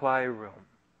the supply room.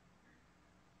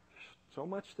 So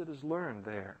much that is learned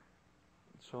there.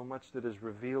 So much that is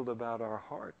revealed about our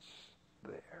hearts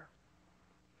there.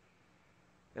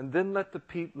 And then let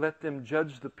them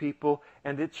judge the people,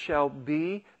 and it shall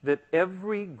be that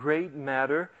every great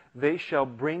matter they shall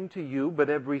bring to you, but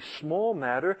every small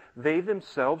matter they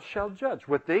themselves shall judge.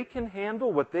 What they can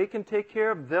handle, what they can take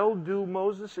care of, they'll do,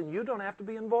 Moses, and you don't have to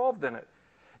be involved in it.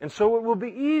 And so it will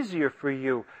be easier for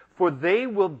you, for they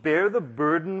will bear the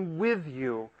burden with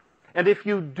you. And if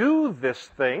you do this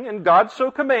thing, and God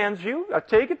so commands you,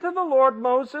 take it to the Lord,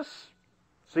 Moses.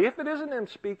 See if it isn't Him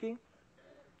speaking.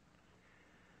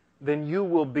 Then you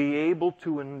will be able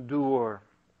to endure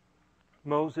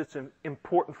Moses, it's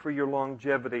important for your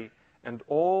longevity. And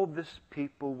all this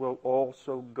people will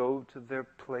also go to their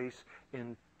place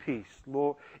in peace.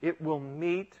 Lord, it will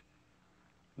meet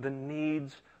the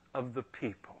needs of the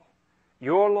people.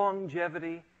 Your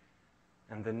longevity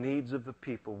and the needs of the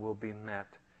people will be met.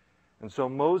 And so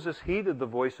Moses heeded the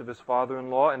voice of his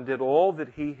father-in-law and did all that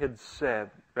he had said,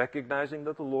 recognizing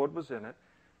that the Lord was in it.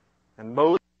 And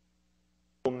Moses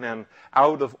took men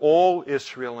out of all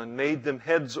Israel and made them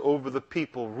heads over the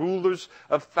people, rulers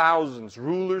of thousands,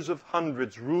 rulers of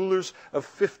hundreds, rulers of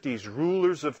 50s,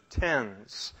 rulers of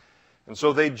 10s. And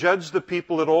so they judged the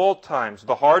people at all times.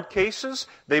 The hard cases,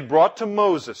 they brought to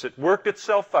Moses. It worked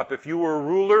itself up. If you were a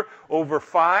ruler over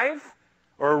 5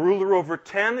 or a ruler over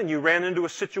 10 and you ran into a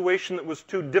situation that was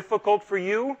too difficult for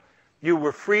you, you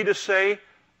were free to say,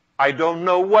 I don't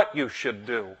know what you should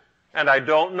do. And I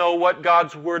don't know what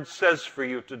God's Word says for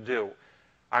you to do.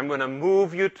 I'm going to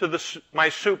move you to my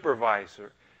supervisor.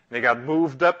 And they got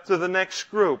moved up to the next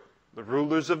group, the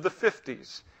rulers of the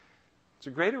 50s. It's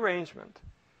a great arrangement.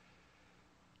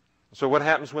 So what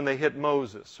happens when they hit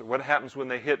Moses? Or what happens when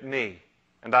they hit me?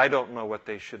 And I don't know what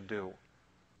they should do.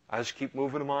 I just keep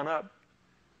moving them on up.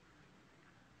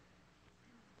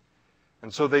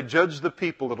 And so they judged the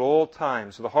people at all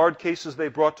times. The hard cases they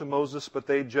brought to Moses, but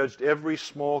they judged every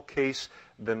small case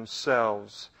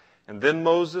themselves. And then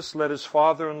Moses let his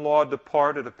father-in-law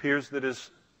depart. It appears that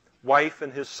his wife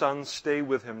and his sons stay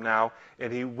with him now,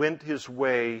 and he went his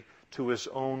way to his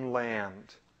own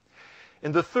land.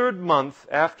 In the 3rd month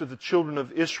after the children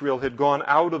of Israel had gone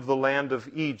out of the land of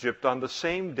Egypt, on the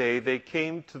same day they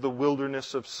came to the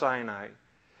wilderness of Sinai.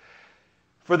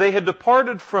 For they had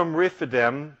departed from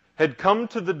Rephidim, had come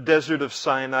to the desert of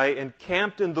Sinai, and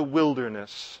camped in the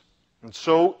wilderness. And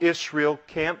so Israel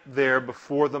camped there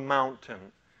before the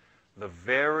mountain, the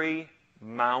very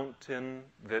mountain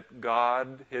that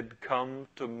God had come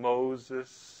to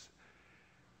Moses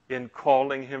in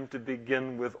calling him to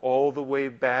begin with, all the way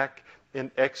back in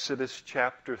Exodus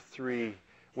chapter 3,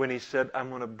 when he said, I'm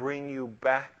going to bring you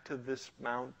back to this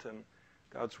mountain.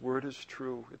 God's word is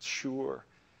true. It's sure.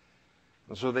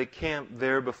 And so they camped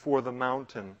there before the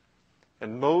mountain.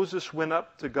 And Moses went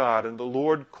up to God, and the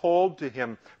Lord called to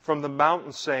him from the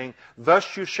mountain, saying,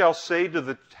 Thus you shall say to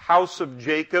the house of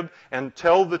Jacob, and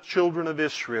tell the children of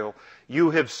Israel, You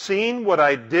have seen what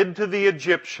I did to the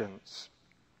Egyptians,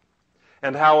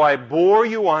 and how I bore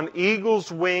you on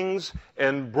eagle's wings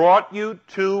and brought you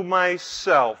to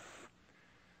myself.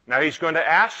 Now he's going to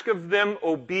ask of them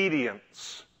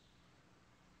obedience.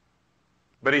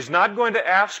 But he's not going to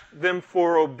ask them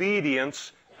for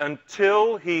obedience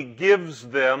until he gives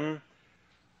them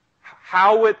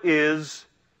how it is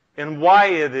and why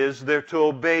it is they're to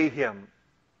obey him.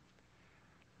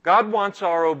 God wants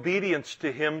our obedience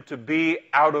to him to be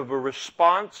out of a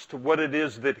response to what it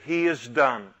is that he has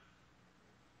done.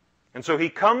 And so he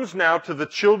comes now to the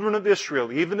children of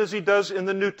Israel, even as he does in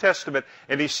the New Testament,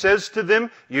 and he says to them,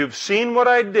 You've seen what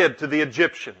I did to the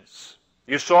Egyptians.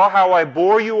 You saw how I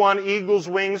bore you on eagle's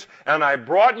wings, and I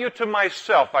brought you to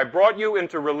myself. I brought you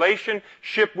into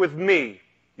relationship with me.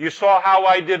 You saw how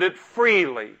I did it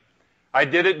freely. I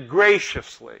did it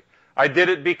graciously. I did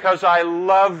it because I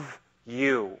love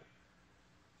you.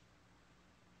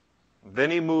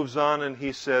 Then he moves on and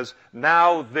he says,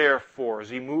 Now therefore, as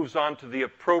he moves on to the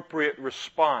appropriate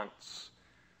response.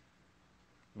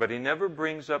 But he never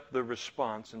brings up the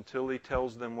response until he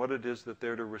tells them what it is that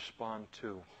they're to respond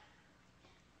to.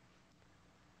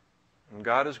 And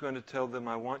God is going to tell them,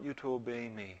 I want you to obey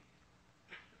me.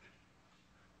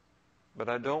 But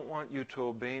I don't want you to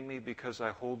obey me because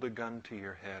I hold a gun to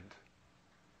your head.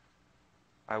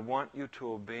 I want you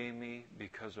to obey me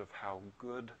because of how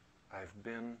good I've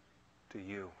been to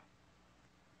you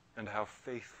and how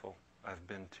faithful I've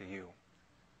been to you.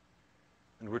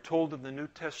 And we're told in the New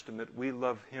Testament we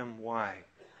love him. Why?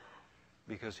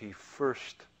 Because he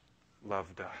first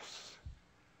loved us.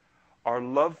 Our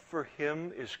love for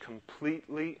him is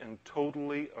completely and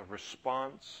totally a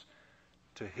response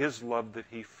to his love that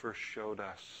he first showed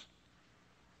us.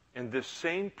 And this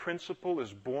same principle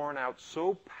is borne out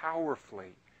so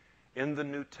powerfully in the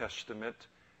New Testament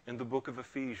in the book of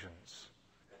Ephesians.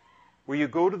 Where you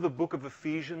go to the book of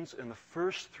Ephesians and the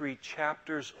first 3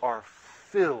 chapters are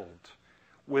filled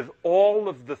with all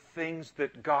of the things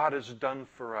that God has done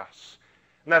for us.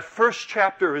 And that first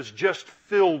chapter is just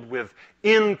filled with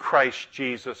in Christ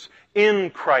Jesus, in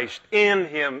Christ, in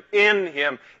Him,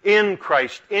 in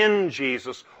Christ, in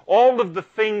Jesus. All of the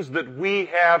things that we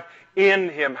have in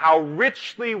Him, how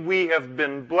richly we have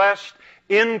been blessed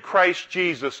in Christ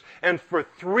Jesus. And for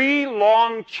 3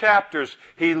 long chapters,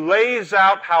 he lays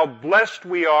out how blessed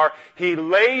we are. He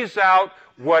lays out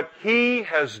what He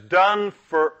has done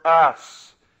for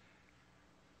us.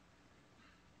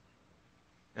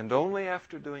 And only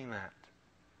after doing that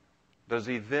does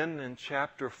he then in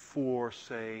chapter 4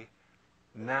 say,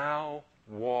 now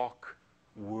walk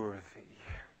worthy.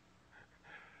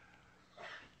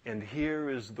 And here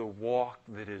is the walk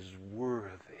that is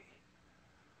worthy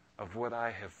of what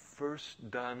I have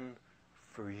first done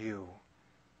for you.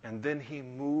 And then he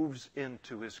moves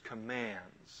into his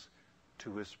commands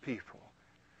to his people.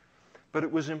 But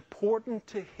it was important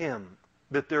to him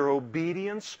that their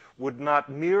obedience would not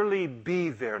merely be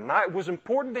there. It was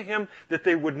important to him that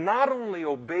they would not only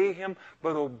obey him,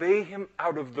 but obey him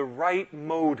out of the right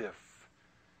motive.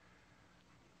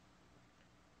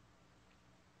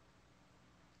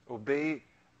 Obey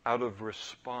out of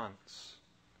response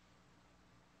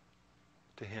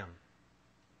to him.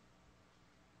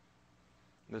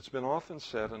 It's been often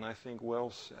said, and I think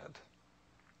well said,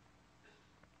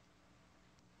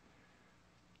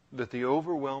 that the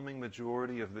overwhelming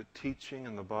majority of the teaching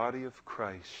in the body of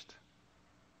Christ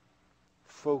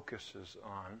focuses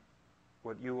on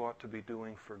what you ought to be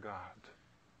doing for God.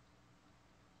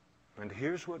 And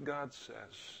here's what God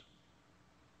says.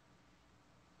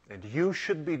 And you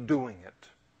should be doing it.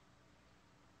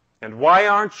 And why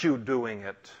aren't you doing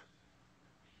it?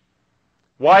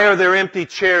 Why are there empty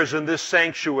chairs in this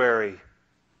sanctuary?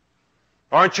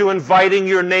 Aren't you inviting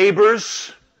your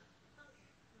neighbors?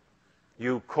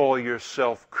 You call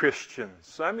yourself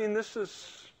Christians. I mean, this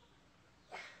is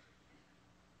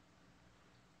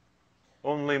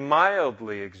only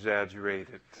mildly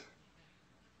exaggerated.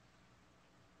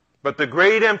 But the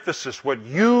great emphasis, what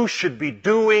you should be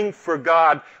doing for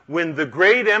God, when the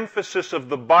great emphasis of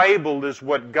the Bible is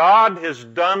what God has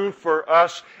done for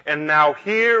us, and now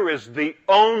here is the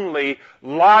only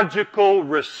logical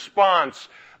response.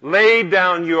 Lay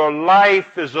down your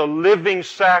life as a living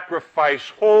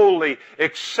sacrifice, holy,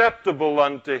 acceptable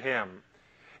unto Him.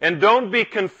 And don't be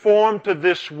conformed to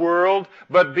this world,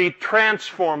 but be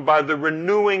transformed by the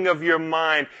renewing of your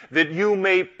mind, that you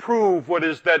may prove what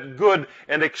is that good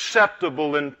and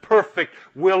acceptable and perfect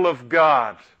will of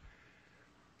God.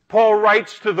 Paul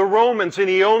writes to the Romans, and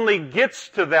he only gets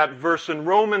to that verse in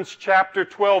Romans chapter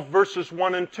 12, verses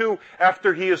 1 and 2,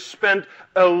 after he has spent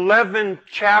 11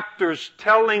 chapters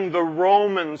telling the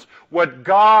Romans what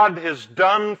God has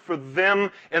done for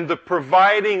them in the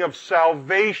providing of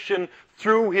salvation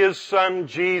through His Son,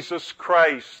 Jesus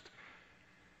Christ.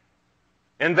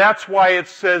 And that's why it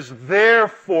says,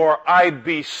 therefore I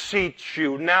beseech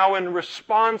you. Now in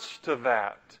response to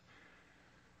that,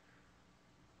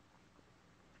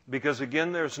 because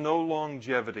again there's no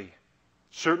longevity,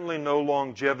 certainly no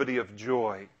longevity of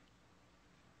joy,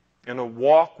 in a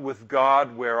walk with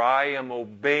God where I am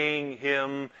obeying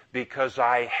Him because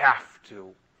I have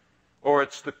to, or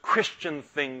it's the Christian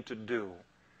thing to do.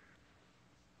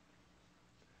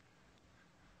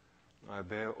 I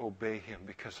obey Him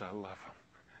because I love Him.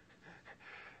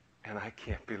 And I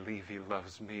can't believe He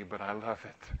loves me, but I love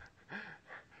it.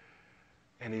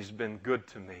 And He's been good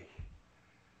to me.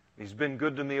 He's been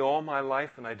good to me all my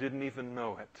life, and I didn't even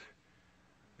know it.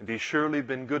 And He's surely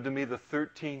been good to me the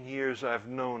 13 years I've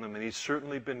known Him, and He's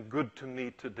certainly been good to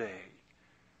me today.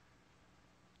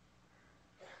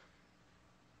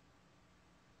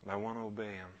 And I want to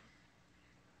obey Him.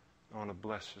 I want to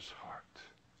bless His heart.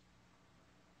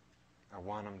 I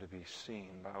want Him to be seen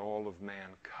by all of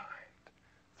mankind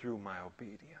through my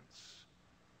obedience.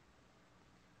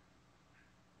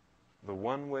 The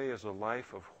one way is a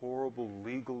life of horrible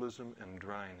legalism and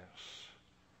dryness.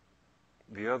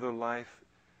 The other life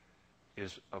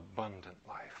is abundant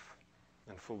life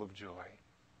and full of joy.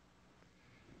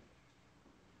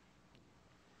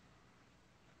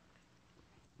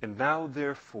 And now,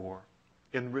 therefore,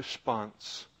 in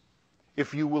response,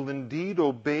 if you will indeed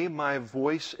obey my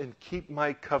voice and keep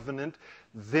my covenant,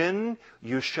 then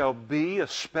you shall be a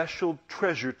special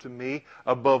treasure to me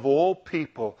above all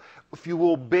people. If you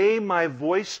obey my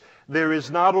voice, there is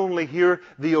not only here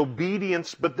the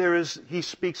obedience, but he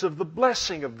speaks of the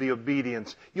blessing of the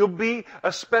obedience. You'll be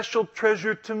a special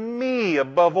treasure to me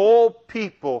above all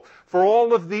people, for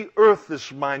all of the earth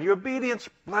is mine. Your obedience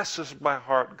blesses my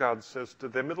heart, God says to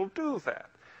them. It'll do that.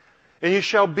 And you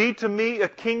shall be to me a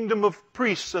kingdom of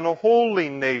priests and a holy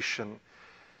nation.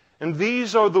 And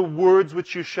these are the words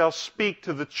which you shall speak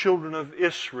to the children of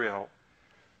Israel.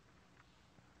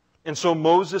 And so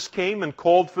Moses came and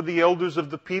called for the elders of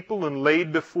the people and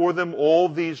laid before them all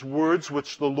these words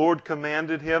which the Lord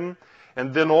commanded him.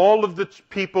 And then all of the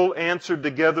people answered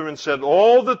together and said,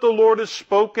 all that the Lord has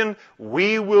spoken,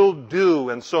 we will do.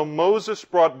 And so Moses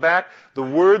brought back the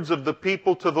words of the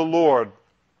people to the Lord.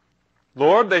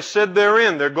 Lord, they said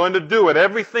they're going to do it,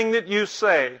 everything that you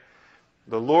say.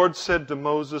 The Lord said to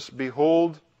Moses,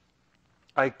 behold,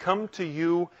 I come to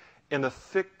you in a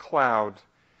thick cloud,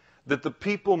 that the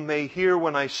people may hear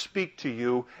when I speak to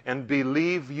you and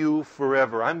believe you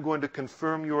forever. I'm going to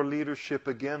confirm your leadership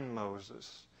again,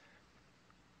 Moses.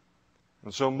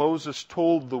 And so Moses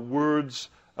told the words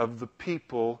of the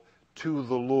people to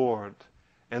the Lord.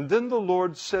 And then the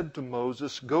Lord said to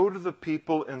Moses, go to the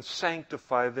people and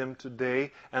sanctify them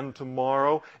today and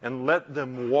tomorrow, and let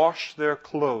them wash their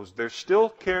clothes. They're still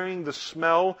carrying the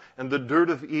smell and the dirt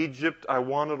of Egypt. I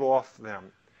want it off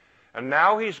them. And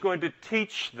now he's going to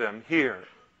teach them here.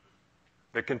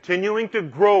 They're continuing to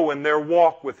grow in their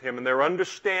walk with him and their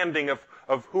understanding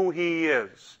of who he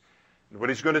is. And what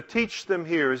he's going to teach them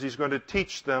here is he's going to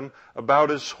teach them about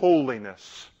his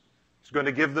holiness. He's going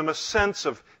to give them a sense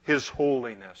of his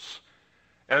holiness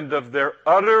and of their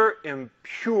utter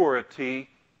impurity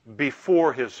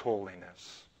before his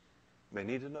holiness. They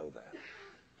need to know that.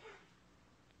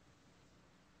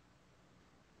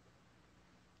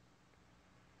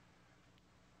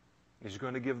 He's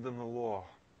going to give them the law.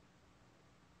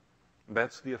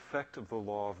 That's the effect of the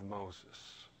law of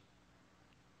Moses.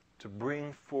 To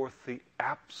bring forth the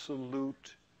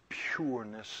absolute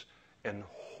pureness and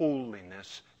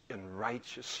holiness and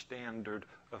righteous standard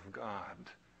of God.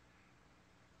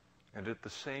 And at the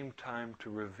same time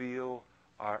to reveal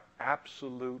our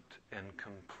absolute and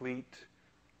complete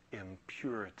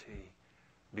impurity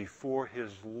before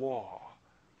his law,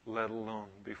 let alone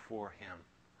before him.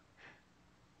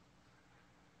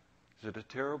 Is it a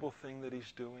terrible thing that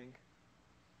he's doing?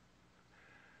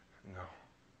 No.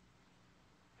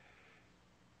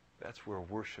 That's where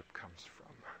worship comes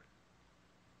from.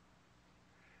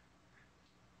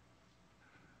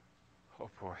 Oh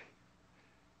boy.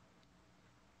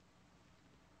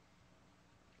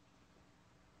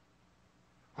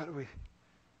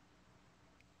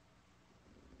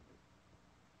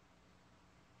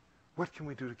 What can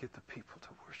we do to get the people to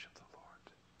worship the Lord?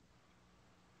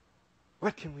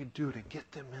 What can we do to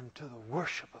get them into the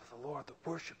worship of the Lord, the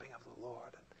worshiping of the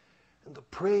Lord, and the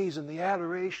praise and the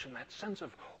adoration, that sense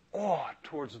of awe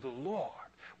towards the Lord?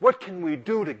 What can we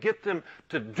do to get them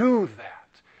to do that?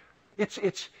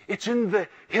 It's in the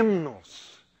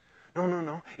hymnals.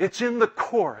 No. It's in the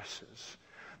choruses.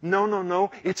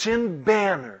 No. It's in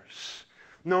banners.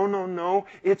 No.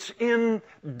 It's in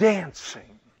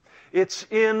dancing. It's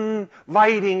in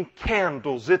lighting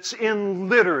candles. It's in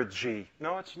liturgy.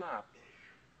 No, it's not.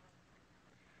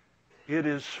 It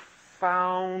is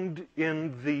found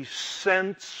in the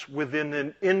sense within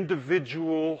an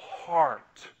individual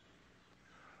heart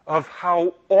of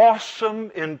how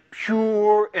awesome and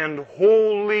pure and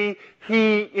holy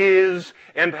he is,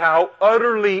 and how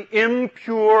utterly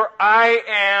impure I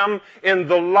am in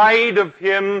the light of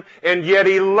him, and yet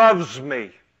he loves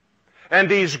me, and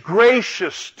he's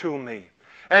gracious to me,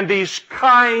 and he's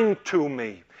kind to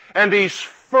me, and he's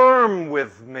firm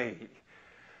with me.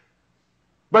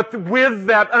 But with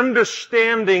that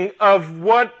understanding of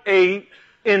what an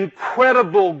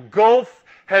incredible gulf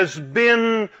has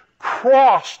been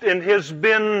crossed and has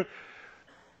been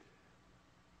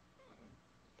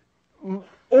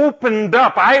opened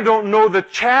up. I don't know the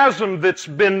chasm that's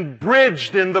been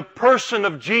bridged in the person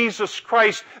of Jesus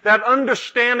Christ. That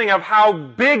understanding of how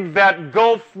big that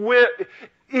gulf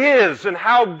is and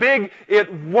how big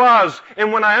it was.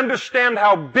 And when I understand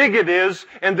how big it is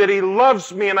and that he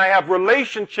loves me and I have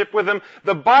relationship with him,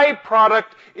 the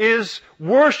byproduct is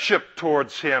worship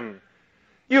towards him.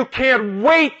 You can't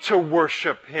wait to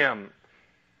worship him.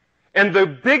 And the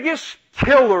biggest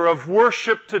killer of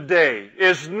worship today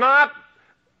is not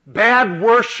bad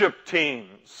worship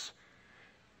teams.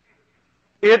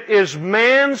 It is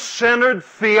man-centered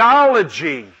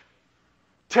theology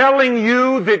telling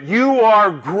you that you are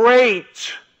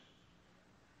great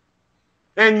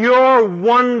and you're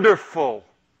wonderful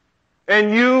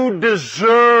and you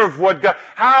deserve what God...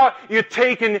 How you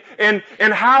take and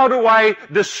how do I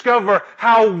discover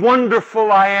how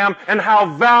wonderful I am and how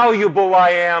valuable I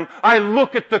am? I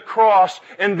look at the cross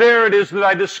and there it is that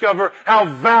I discover how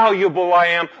valuable I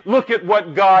am. Look at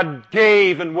what God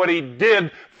gave and what he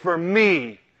did for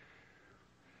me.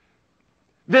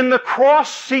 Then the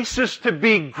cross ceases to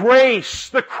be grace.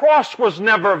 The cross was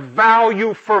never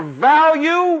value for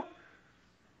value.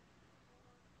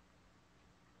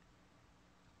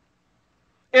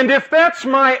 And if that's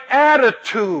my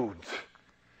attitude,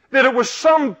 That it was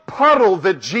some puddle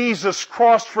that Jesus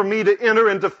crossed for me to enter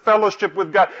into fellowship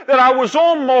with God. That I was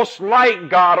almost like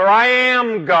God, or I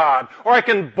am God, or I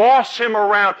can boss Him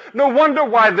around. No wonder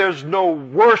why there's no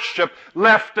worship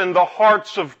left in the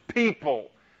hearts of people.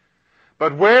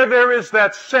 But where there is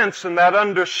that sense and that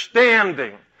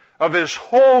understanding of His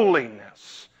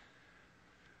holiness,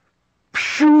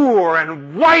 pure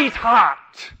and white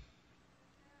hot,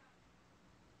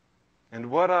 and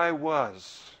what I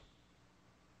was,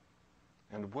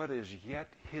 and what is yet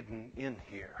hidden in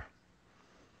here,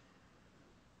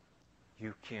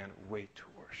 you can't wait to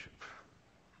worship.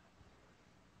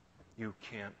 You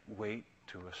can't wait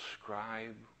to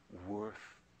ascribe worth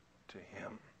to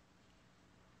Him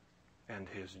and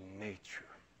His nature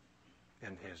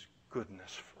and His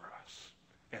goodness for us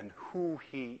and who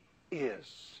He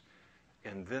is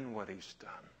and then what He's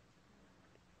done.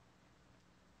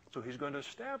 So He's going to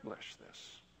establish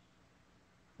this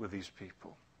with these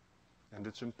people. And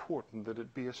it's important that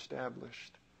it be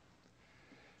established.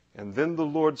 And then the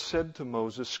Lord said to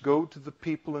Moses, "Go to the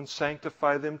people and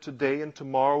sanctify them today and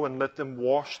tomorrow, and let them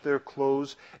wash their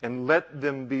clothes, and let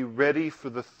them be ready for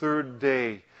the third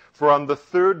day. For on the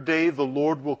third day the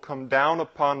Lord will come down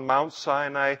upon Mount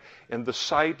Sinai in the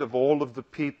sight of all of the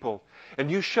people. And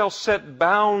you shall set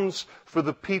bounds for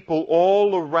the people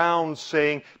all around,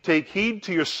 saying, Take heed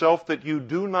to yourself that you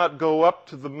do not go up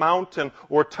to the mountain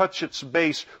or touch its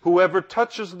base. Whoever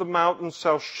touches the mountain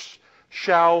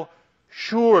shall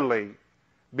surely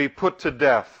be put to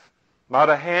death. Not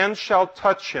a hand shall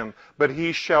touch him, but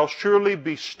he shall surely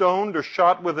be stoned or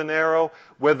shot with an arrow.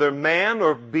 Whether man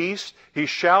or beast, he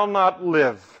shall not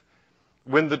live.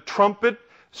 When the trumpet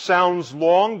sounds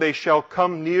long, they shall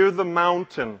come near the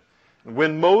mountain."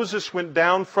 When Moses went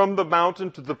down from the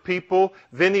mountain to the people,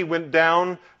 then he went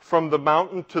down from the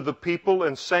mountain to the people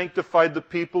and sanctified the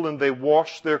people, and they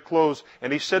washed their clothes.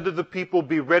 And he said to the people,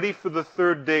 "Be ready for the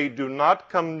third day. Do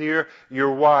not come near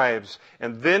your wives."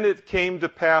 And then it came to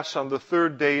pass on the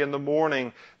third day in the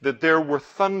morning that there were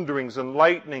thunderings and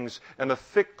lightnings and a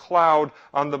thick cloud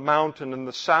on the mountain, and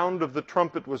the sound of the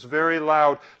trumpet was very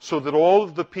loud, so that all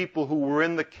of the people who were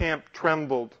in the camp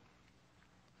trembled.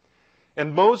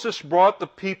 And Moses brought the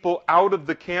people out of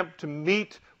the camp to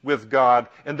meet with God,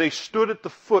 and they stood at the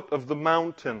foot of the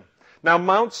mountain. Now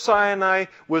Mount Sinai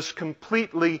was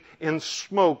completely in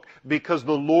smoke, because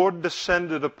the Lord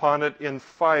descended upon it in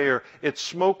fire. Its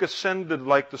smoke ascended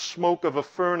like the smoke of a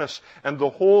furnace, and the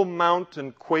whole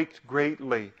mountain quaked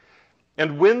greatly.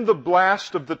 And when the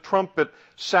blast of the trumpet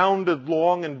sounded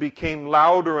long and became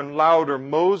louder and louder,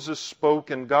 Moses spoke,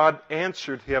 and God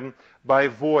answered him by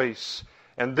voice.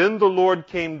 And then the Lord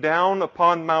came down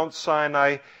upon Mount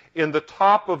Sinai on the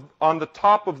top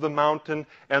of the mountain,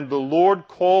 and the Lord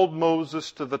called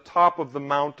Moses to the top of the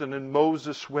mountain, and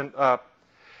Moses went up.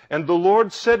 And the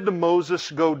Lord said to Moses,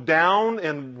 "Go down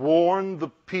and warn the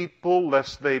people,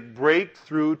 lest they break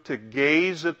through to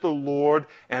gaze at the Lord,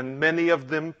 and many of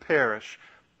them perish."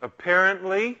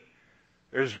 Apparently,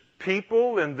 there's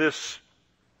people in this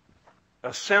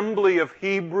assembly of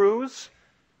Hebrews.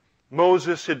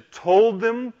 Moses had told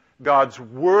them God's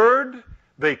word.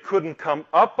 They couldn't come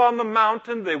up on the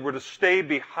mountain. They were to stay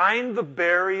behind the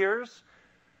barriers.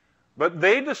 But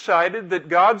they decided that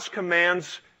God's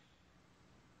commands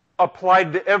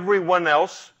applied to everyone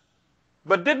else,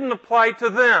 but didn't apply to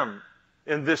them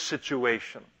in this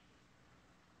situation.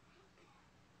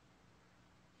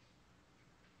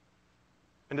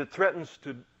 And it threatens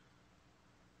to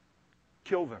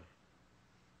kill them.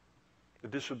 The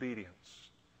disobedience.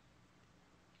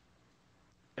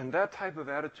 And that type of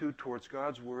attitude towards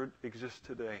God's Word exists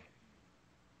today.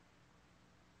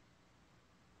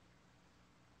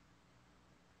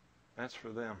 That's for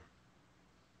them.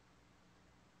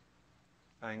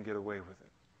 I can get away with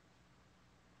it.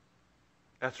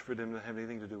 That's for them to have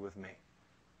anything to do with me.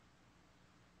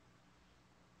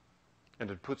 And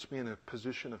it puts me in a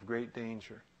position of great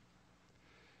danger.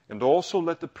 And also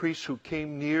let the priests who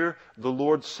came near the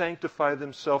Lord sanctify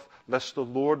themselves, lest the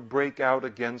Lord break out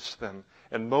against them.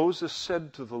 And Moses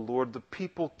said to the Lord, "The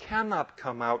people cannot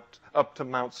come up to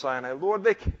Mount Sinai. Lord,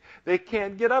 they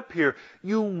can't get up here.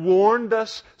 You warned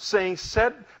us, saying,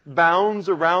 set bounds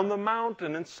around the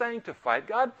mountain and sanctify it."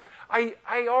 God, I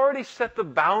already set the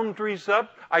boundaries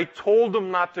up. I told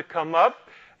them not to come up.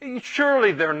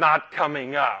 Surely they're not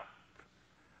coming up.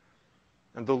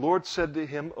 And the Lord said to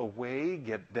him, "Away,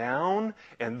 get down,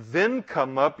 and then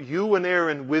come up, you and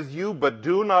Aaron with you, but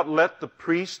do not let the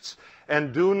priests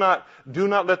and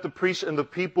the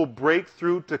people break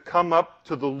through to come up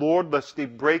to the Lord, lest they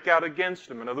break out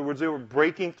against him." In other words, they were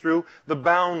breaking through the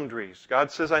boundaries. God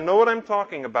says, "I know what I'm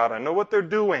talking about. I know what they're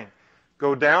doing.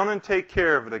 Go down and take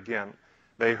care of it again.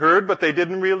 They heard, but they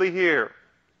didn't really hear.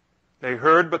 They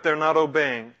heard, but they're not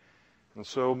obeying. And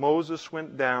so Moses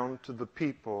went down to the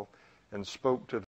people and spoke to them.